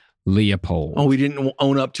Nathan Leopold. Oh, he didn't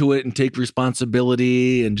own up to it and take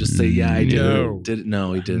responsibility and just say, yeah, I did No. it. Did it?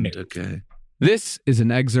 No, he didn't. Okay. This is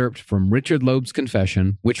an excerpt from Richard Loeb's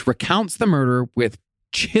confession, which recounts the murder with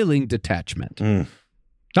chilling detachment.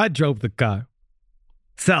 I drove the car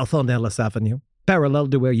south on Ellis Avenue, parallel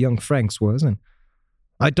to where young Franks was, and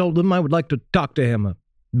I told him I would like to talk to him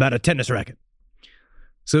about a tennis racket.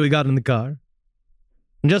 So we got in the car.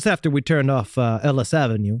 And just after we turned off Ellis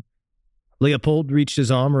Avenue, Leopold reached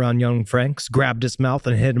his arm around young Franks, grabbed his mouth,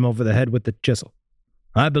 and hit him over the head with the chisel.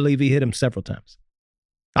 I believe he hit him several times.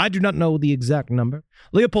 I do not know the exact number.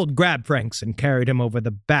 Leopold grabbed Franks and carried him over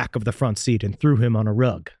the back of the front seat and threw him on a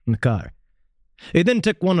rug in the car. He then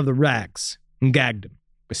took one of the rags and gagged him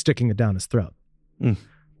by sticking it down his throat.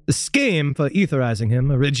 The scheme for etherizing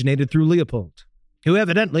him originated through Leopold, who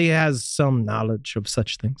evidently has some knowledge of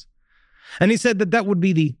such things. And he said that would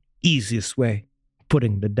be the easiest way of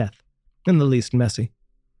putting him to death, and the least messy.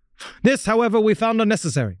 This, however, we found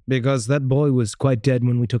unnecessary, because that boy was quite dead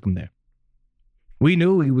when we took him there. We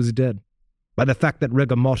knew he was dead by the fact that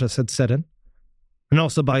rigor mortis had set in, and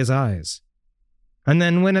also by his eyes. And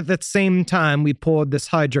then when at that same time we poured this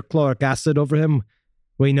hydrochloric acid over him,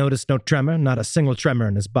 we noticed no tremor, not a single tremor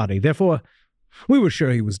in his body. Therefore, we were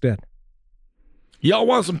sure he was dead. Y'all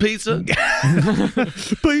want some pizza?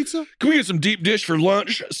 Pizza? Can we get some deep dish for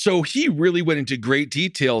lunch? So he really went into great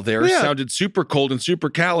detail there. Yeah. Sounded super cold and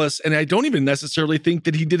super callous. And I don't even necessarily think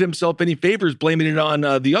that he did himself any favors blaming it on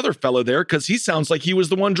the other fellow there, because he sounds like he was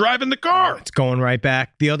the one driving the car. It's going right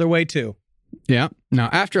back the other way, too. Yeah. Now,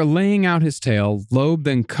 after laying out his tale, Loeb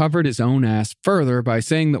then covered his own ass further by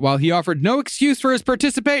saying that while he offered no excuse for his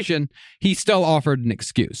participation, he still offered an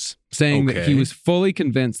excuse, saying that he was fully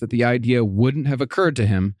convinced that the idea wouldn't have occurred to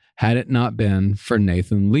him had it not been for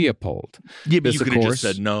Nathan Leopold. Yeah, but This, you could have just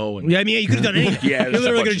said no. Yeah, I mean, you could have done anything. Yeah, you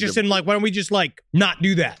literally could have just said, like, why don't we just, like, not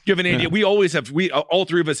do that? You have an idea. We always have, all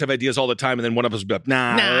three of us have ideas all the time, and then one of us will be like,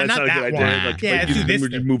 nah, that's not a good idea. Like, yeah, let's do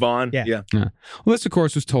this. Move on. Yeah. Well, this, of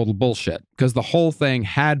course, was total bullshit, because the whole thing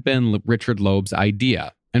had been Richard Loeb's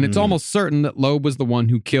idea. And it's almost certain that Loeb was the one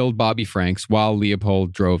who killed Bobby Franks while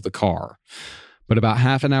Leopold drove the car. But about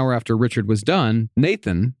half an hour after Richard was done,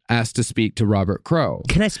 Nathan asked to speak to Robert Crow.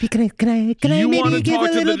 Can I speak? Can I You maybe want to give talk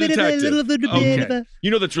a to the little bit of detective? a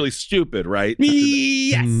You know that's really stupid, right?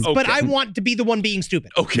 Yes, but Okay. I want to be the one being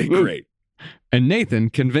stupid. Okay, great. And Nathan,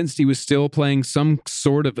 convinced he was still playing some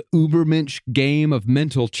sort of ubermensch game of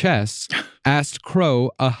mental chess, asked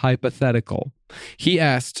Crow a hypothetical. He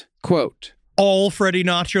asked, quote, all Freddie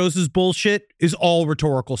Nachos' bullshit is all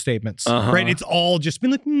rhetorical statements, right? It's all just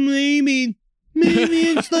been like, maybe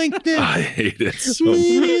it's like that. I hate it so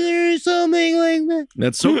Maybe there's something like that.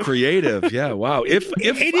 That's so creative. Yeah, wow. If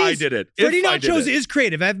I did it. Freddie Nachos is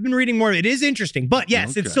creative. I've been reading more of it. It is interesting. But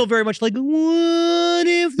yes, it's still very much like, what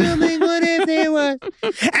if something, what if there was?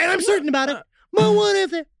 And I'm certain about it. But what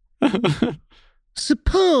if there?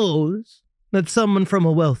 Suppose that someone from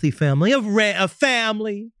a wealthy family, a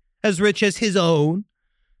family as rich as his own,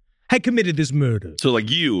 had committed this murder. So like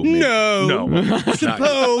you. No. Not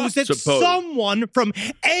Suppose that Suppose. someone from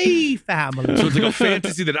a family. So it's like a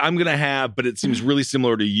fantasy that I'm going to have, but it seems really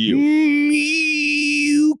similar to you.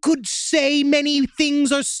 You could say many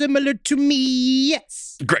things are similar to me,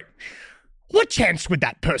 yes. Great. What chance would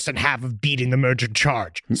that person have of beating the murder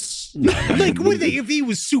charge? Like, if he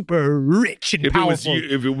was super rich and powerful?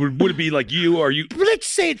 Would it be like you or you? Let's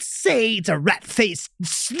say it's a rat-faced,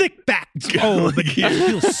 slick-back. Oh, but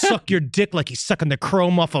he'll suck your dick like he's sucking the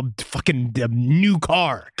chrome off a fucking new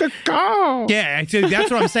car. Yeah,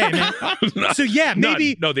 that's what I'm saying, man. So yeah, maybe.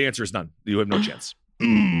 None. No, the answer is none. You have no chance.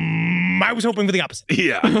 I was hoping for the opposite.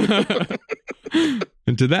 Yeah.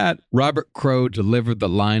 And to that, Robert Crow delivered the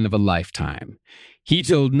line of a lifetime. He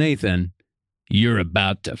told Nathan, "You're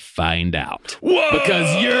about to find out. Whoa!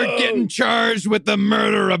 Because you're getting charged with the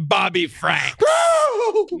murder of Bobby Franks."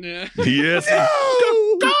 Yes. The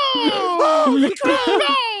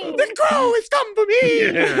crow has come for me.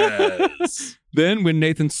 Yes. Then, when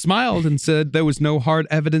Nathan smiled and said there was no hard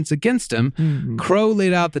evidence against him, Crow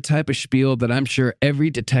laid out the type of spiel that I'm sure every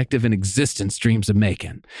detective in existence dreams of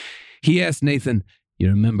making. He asked Nathan, "You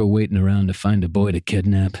remember waiting around to find a boy to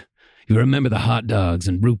kidnap? You remember the hot dogs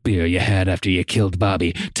and root beer you had after you killed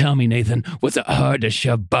Bobby? Tell me, Nathan, was it hard to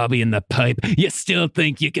shove Bobby in the pipe? You still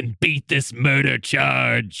think you can beat this murder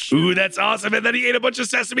charge?" Ooh, that's awesome. And then he ate a bunch of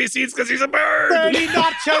sesame seeds because he's a bird. Freddie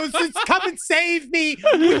Nachos, come and save me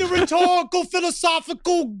with the rhetorical,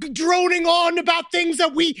 philosophical droning on about things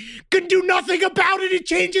that we can do nothing about, and it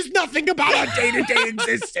changes nothing about our day-to-day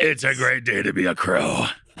existence. It's a great day to be a crow.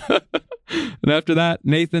 And after that,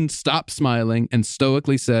 Nathan stopped smiling and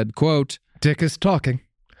stoically said, quote, "Dick is talking.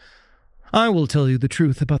 I will tell you the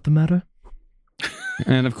truth about the matter."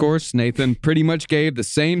 And of course, Nathan pretty much gave the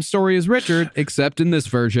same story as Richard, except in this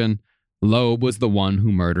version, Loeb was the one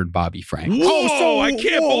who murdered Bobby Frank. Whoa, I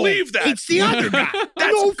can't believe that. It's the other guy.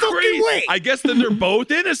 That's no crazy. fucking way. I guess then they're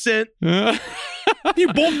both innocent. You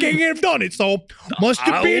both can't have done it, so must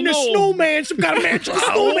have been a snowman, some kind of magical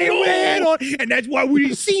snowman with a hat on, and that's why we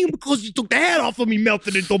didn't see him, because he took the hat off him, he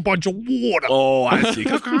melted into a bunch of water. Oh, I see.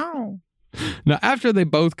 Now, after they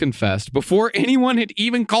both confessed, before anyone had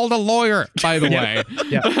even called a lawyer, by the way,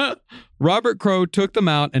 Robert Crowe took them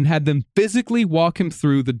out and had them physically walk him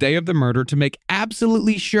through the day of the murder to make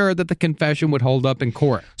absolutely sure that the confession would hold up in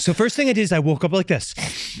court. So first thing I did is I woke up like this.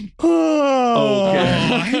 And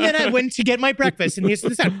then I went to get my breakfast, and here's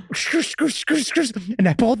the sound. And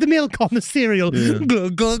I poured the milk on the cereal.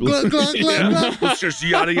 Glug, glug, glug, glug, glug, glug. It's just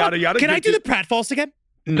yada, yada, yada. Can I do the pratfalls again?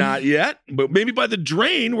 Not yet, but maybe by the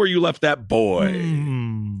drain where you left that boy.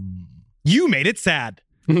 You made it sad.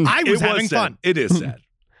 I was having fun. It is sad.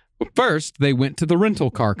 First, they went to the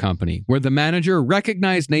rental car company, where the manager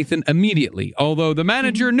recognized Nathan immediately, although the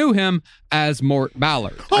manager knew him as Mort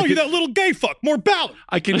Ballard. Oh, you that little gay fuck, Mort Ballard.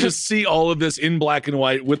 I can just see all of this in black and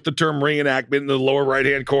white with the term reenactment in the lower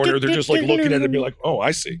right-hand corner. They're just like looking at it and be like, oh,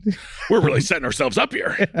 I see. We're really setting ourselves up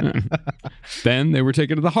here. Then they were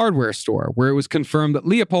taken to the hardware store, where it was confirmed that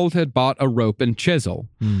Leopold had bought a rope and chisel.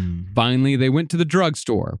 Finally, they went to the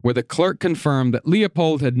drugstore, where the clerk confirmed that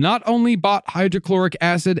Leopold had not only bought hydrochloric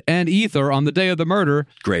acid and ether on the day of the murder,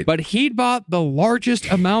 but he'd bought the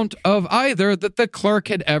largest amount of either that the clerk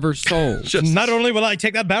had ever sold. Not only will I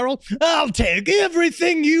take that barrel, I'll take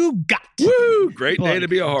everything you got. Woo! Great day to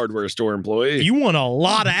be a hardware store employee. You want a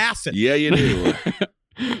lot of acid. Yeah, you do.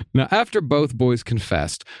 Now, after both boys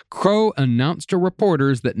confessed, Crowe announced to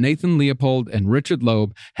reporters that Nathan Leopold and Richard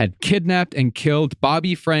Loeb had kidnapped and killed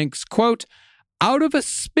Bobby Frank's, quote, out of a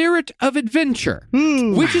spirit of adventure,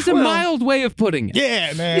 which is a mild way of putting it.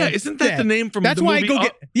 Yeah, man. Yeah, isn't that the name from that's the why movie? I go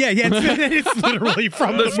get. it's literally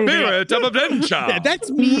from the the movie. spirit of adventure. Yeah, that's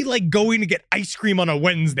me like going to get ice cream on a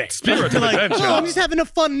Wednesday. Spirit of adventure. Oh, I'm just having a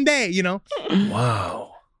fun day, you know?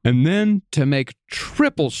 Wow. And then, to make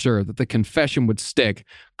triple sure that the confession would stick,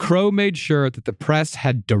 Crowe made sure that the press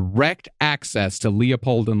had direct access to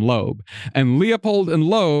Leopold and Loeb. And Leopold and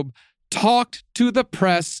Loeb talked to the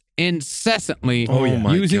press incessantly,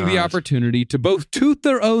 using the opportunity to both toot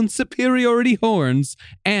their own superiority horns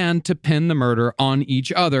and to pin the murder on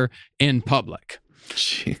each other in public.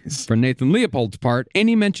 Jeez. For Nathan Leopold's part,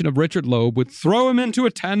 any mention of Richard Loeb would throw him into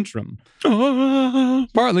a tantrum.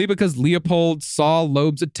 Partly because Leopold saw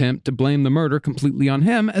Loeb's attempt to blame the murder completely on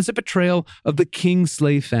him as a betrayal of the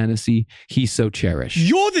king-slave fantasy he so cherished.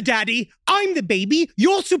 You're the daddy, I'm the baby,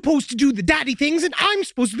 you're supposed to do the daddy things, and I'm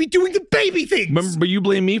supposed to be doing the baby things. Remember, but you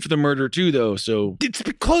blame me for the murder too, though, so... It's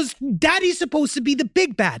because daddy's supposed to be the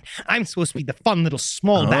big bad. I'm supposed to be the fun little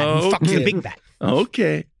small bad who fucks the big bad.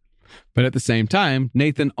 Okay. But at the same time,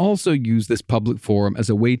 Nathan also used this public forum as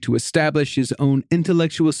a way to establish his own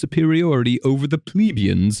intellectual superiority over the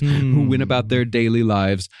plebeians who went about their daily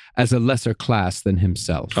lives as a lesser class than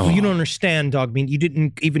himself. Well, you don't understand, dog. I mean, you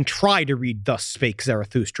didn't even try to read Thus Spake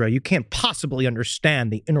Zarathustra. You can't possibly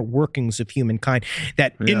understand the inner workings of humankind,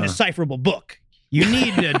 that indecipherable book. You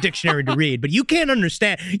need a dictionary to read, but you can't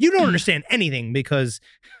understand. You don't understand anything because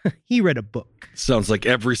he read a book. Sounds like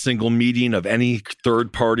every single meeting of any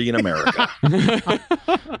third party in America.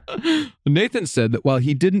 Nathan said that while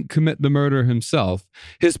he didn't commit the murder himself,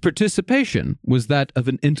 his participation was that of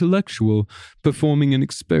an intellectual performing an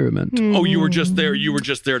experiment. Oh, you were just there. You were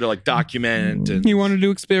just there to like document. And... He wanted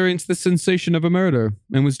to experience the sensation of a murder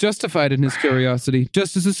and was justified in his curiosity,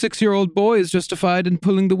 just as a 6-year-old boy is justified in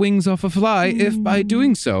pulling the wings off a fly if by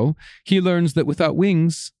doing so, he learns that without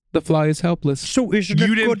wings, the fly is helpless. So isn't it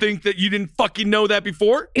You didn't good? think that you didn't fucking know that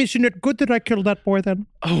before? Isn't it good that I killed that boy then?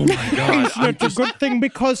 Oh my God. Isn't it a good thing?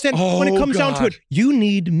 Because then when it comes down to it, you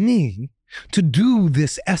need me to do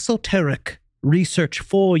this esoteric research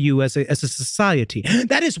for you as a society.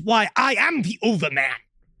 That is why I am the overman.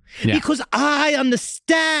 Yeah. Because I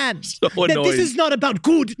understand that this is not about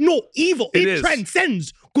good nor evil. It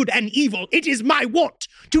transcends good and evil. It is my want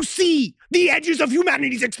to see the edges of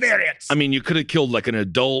humanity's experience. I mean, you could have killed like an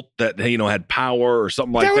adult that, you know, had power or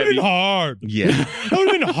something like that. That would have been hard. Yeah. That would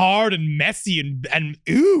have been hard and messy and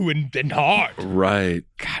hard. Right.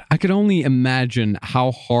 God, I could only imagine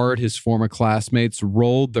how hard his former classmates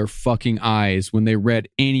rolled their fucking eyes when they read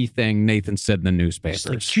anything Nathan said in the newspapers.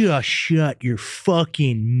 Like, just shut your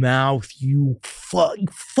fucking mouth, you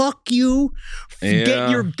fuck you.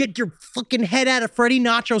 Yeah. Get your fucking head out of Freddie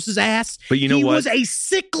Nachos' ass. But you know he what? was a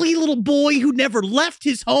sickly little boy boy who never left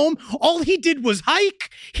his home. All he did was hike.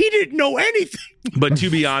 He didn't know anything. But to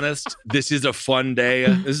be honest, this is a fun day.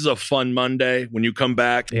 This is a fun Monday when you come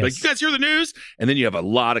back. Yes. Like, you guys hear the news? And then you have a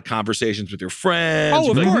lot of conversations with your friends.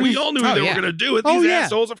 Oh, of Like, course. we all knew what they were going to do with these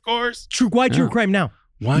assholes, of course. Why true crime now?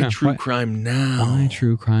 Why true crime now? Why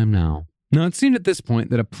true crime now? Now, it seemed at this point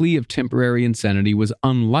that a plea of temporary insanity was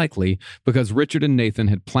unlikely because Richard and Nathan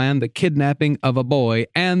had planned the kidnapping of a boy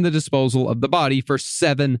and the disposal of the body for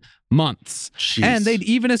 7 months. Jeez. And they'd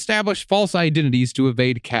even established false identities to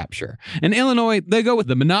evade capture. In Illinois, they go with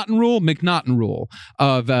the McNaughton rule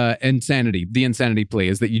of insanity. The insanity plea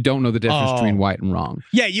is that you don't know the difference between right and wrong.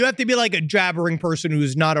 Yeah, you have to be like a jabbering person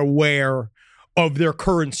who's not aware of their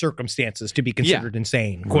current circumstances to be considered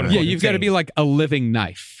insane. Quote unquote, you've got to be like a living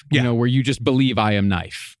knife, you know, where you just believe I am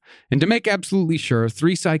knife. And to make absolutely sure,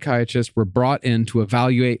 3 psychiatrists were brought in to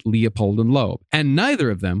evaluate Leopold and Loeb, and neither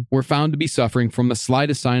of them were found to be suffering from the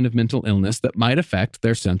slightest sign of mental illness that might affect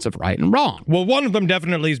their sense of right and wrong. Well, one of them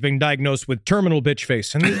definitely has been diagnosed with terminal bitch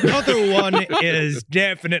face, and the other one is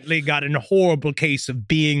definitely got a horrible case of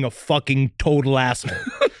being a fucking total asshole.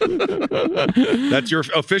 That's your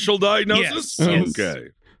official diagnosis? Yes. Okay.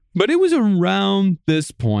 But it was around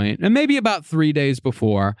this point, and maybe about 3 days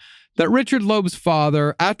before, that Richard Loeb's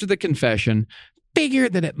father, after the confession,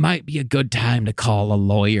 figured that it might be a good time to call a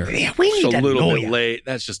lawyer. Yeah, we need It's a little lawyer. bit late.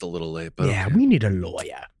 That's just a little late. But Yeah, okay. we need a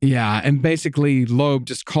lawyer. Yeah, and basically Loeb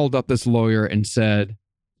just called up this lawyer and said,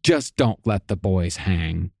 just don't let the boys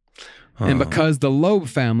hang. And because the Loeb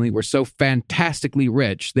family were so fantastically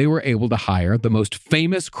rich, they were able to hire the most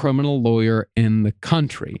famous criminal lawyer in the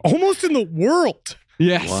country. Almost in the world.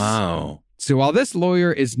 Yes. Wow. So while this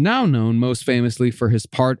lawyer is now known most famously for his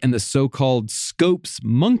part in the so-called Scopes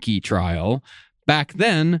monkey trial, back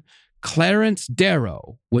then, Clarence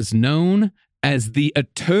Darrow was known as the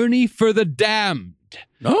attorney for the damned.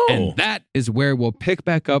 Oh. And that is where we'll pick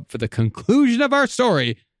back up for the conclusion of our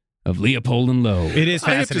story of Leopold and Loeb. It is I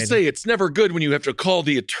fascinating. have to say, it's never good when you have to call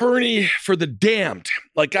the attorney for the damned.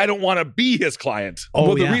 Like, I don't want to be his client.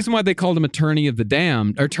 Well, the reason why they called him attorney for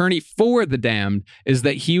the damned, is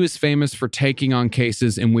that he was famous for taking on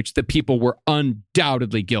cases in which the people were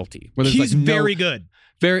undoubtedly guilty. He's very good.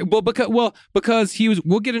 Very well because he was.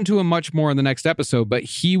 We'll get into him much more in the next episode, but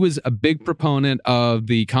he was a big proponent of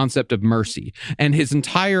the concept of mercy, and his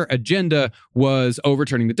entire agenda was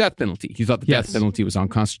overturning the death penalty. He thought the death penalty was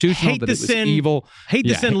unconstitutional, that it was evil. Hate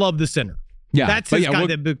the sin, love the sinner. Yeah, that's his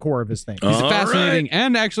the big core of his thing. He's a fascinating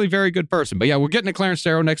and actually very good person. But yeah, we're getting to Clarence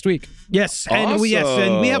Darrow next week. Yes, and we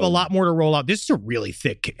have a lot more to roll out. This is a really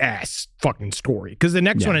thick ass fucking story because the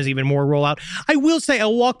next one has even more roll out. I will say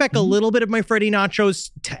I'll walk back a little bit of my Freddie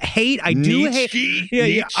Nachos hate. I do hate.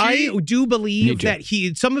 Yeah, I do believe that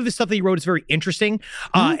some of his stuff that he wrote is very interesting,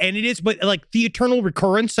 and it is. But like the eternal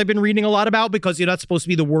recurrence, I've been reading a lot about because you're not supposed to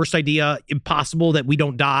be the worst idea impossible that we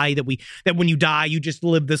don't die, that when you die you just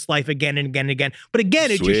live this life again and again and again. But again,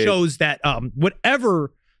 it just shows that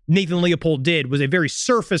whatever Nathan Leopold did was a very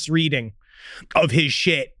surface reading of his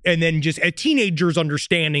shit, and then just a teenager's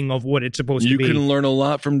understanding of what it's supposed to be. You can learn a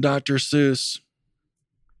lot from Dr. Seuss.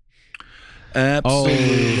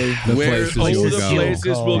 Absolutely. The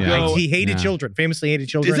places we'll go. He hated children, famously hated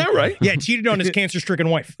children. Is that right? Yeah, cheated on his cancer-stricken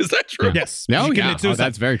wife. Is that true? Yes. No, She committed suicide.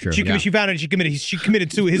 that's very true. She found out she committed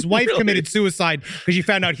suicide. His wife committed suicide because she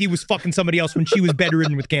found out he was fucking somebody else when she was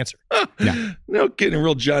bedridden with cancer. Yeah. No kidding,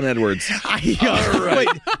 real John Edwards. All right. Wait,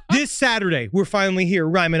 this Saturday, we're finally here,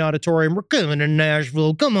 Ryman Auditorium. We're coming to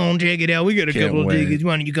Nashville. Come on, check it out. We got a couple of tickets.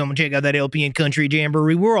 Why don't you come and check out that LP and Country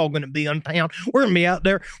Jamboree? We're all going to be on town. We're going to be out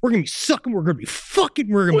there. We're going to be sucking. We're going to be fucking.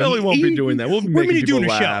 We're going to Well, we won't be doing that. We'll be making people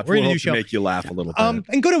laugh. We're going to do a hope show. to make you laugh a little bit.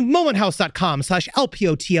 And go to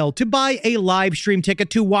momenthouse.com/LPOTL to buy a live stream ticket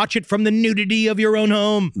to watch it from the nudity of your own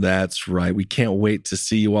home. That's right. We can't wait to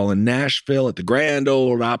see you all in Nashville at the Grand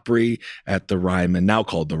Ole Opry at the Ryman, now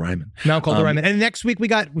called the Ryman. And next week we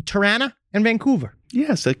got Tirana and Vancouver.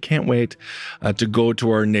 Yes, I can't wait to go to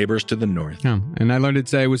our neighbors to the north. Yeah. And I learned it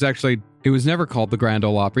today it was never called the Grand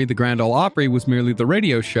Ole Opry. The Grand Ole Opry was merely the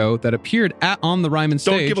radio show that appeared on the Ryman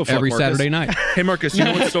stage every Saturday night. Hey, Marcus, you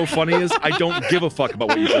know what's so funny is I don't give a fuck about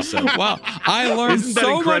what you just said. Wow. I learned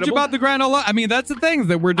so much about the Grand Ole Opry. I mean, that's the things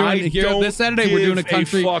that we're doing here this Saturday. We're doing a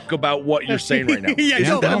country. Fuck about what you're saying right now.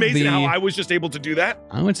 Isn't that amazing how I was just able to do that?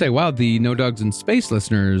 I would say, wow, the No Dogs in Space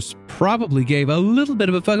listeners probably gave a little bit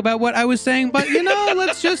of a fuck about what I was saying, but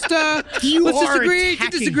let's just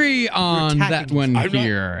disagree on that one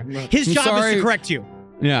here. His job is to correct you.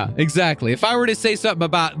 Yeah, exactly. If I were to say something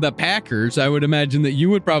about the Packers, I would imagine that you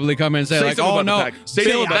would probably come in and say like, "Oh no,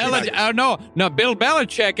 Bill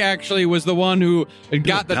Belichick actually was the one who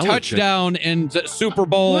got the touchdown in Super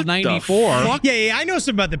Bowl '94." Yeah, I know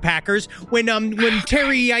something about the Packers. When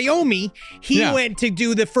Terry Iommi, he went to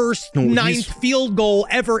do the first ninth field goal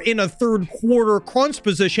ever in a third quarter crunch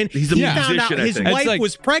position. He found out his wife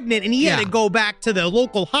was pregnant, and he had to go back to the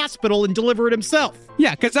local hospital and deliver it himself.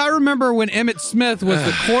 Yeah, because I remember when Emmitt Smith was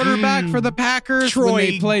the quarterback for the Packers when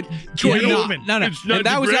they played Troy Aikman. No. It's not and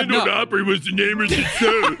that the was Grand Ole Opry was the name of the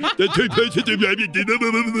show.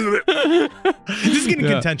 This is getting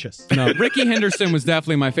contentious. No, Ricky Henderson was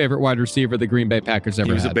definitely my favorite wide receiver the Green Bay Packers ever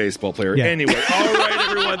had. He was a baseball player. Yeah. Anyway, all right,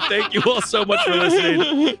 everyone. Thank you all so much for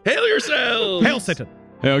listening. Hail yourselves. Hail Satan.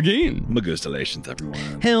 Hail again. Magustalations, everyone.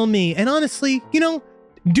 Hail me. And honestly,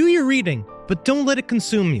 do your reading, but don't let it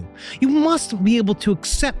consume you. You must be able to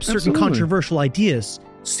accept certain controversial ideas,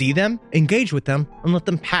 see them, engage with them, and let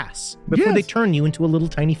them pass before they turn you into a little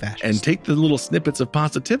tiny fascist. And take the little snippets of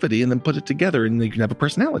positivity and then put it together, and you can have a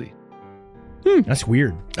personality. That's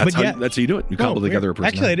weird. That's how you do it. You cobble together a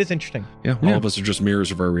personality. Actually, it is interesting. Yeah, all of us are just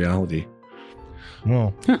mirrors of our reality.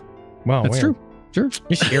 Well, wow, that's true. Sure.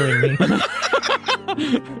 You're scaring me.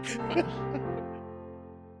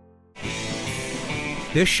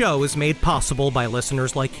 This show is made possible by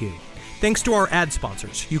listeners like you. Thanks to our ad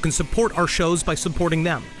sponsors, you can support our shows by supporting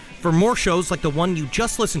them. For more shows like the one you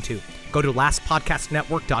just listened to, go to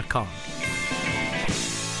lastpodcastnetwork.com.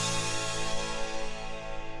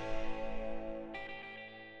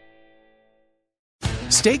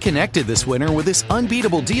 Stay connected this winter with this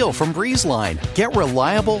unbeatable deal from BreezeLine. Get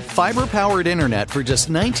reliable, fiber-powered internet for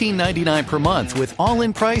just $19.99 per month with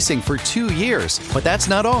all-in pricing for 2 years. But that's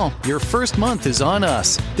not all. Your first month is on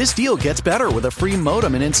us. This deal gets better with a free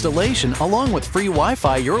modem and installation, along with free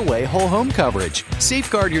Wi-Fi your way whole home coverage.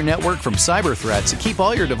 Safeguard your network from cyber threats and keep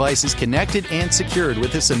all your devices connected and secured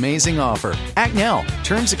with this amazing offer. Act now.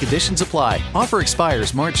 Terms and conditions apply. Offer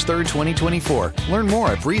expires March 3rd, 2024. Learn more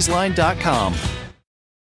at breezeline.com.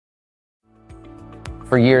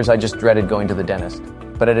 For years, I just dreaded going to the dentist.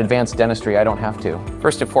 But at Advanced Dentistry, I don't have to.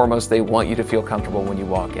 First and foremost, they want you to feel comfortable when you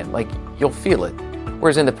walk in. Like, you'll feel it.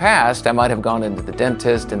 Whereas in the past, I might have gone into the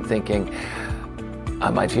dentist and thinking, I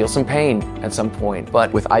might feel some pain at some point.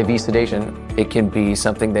 But with IV sedation, it can be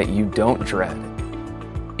something that you don't dread.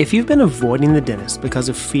 If you've been avoiding the dentist because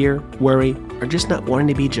of fear, worry, or just not wanting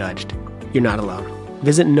to be judged, you're not alone.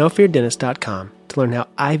 Visit nofeardentist.com to learn how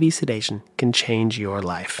IV sedation can change your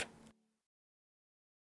life.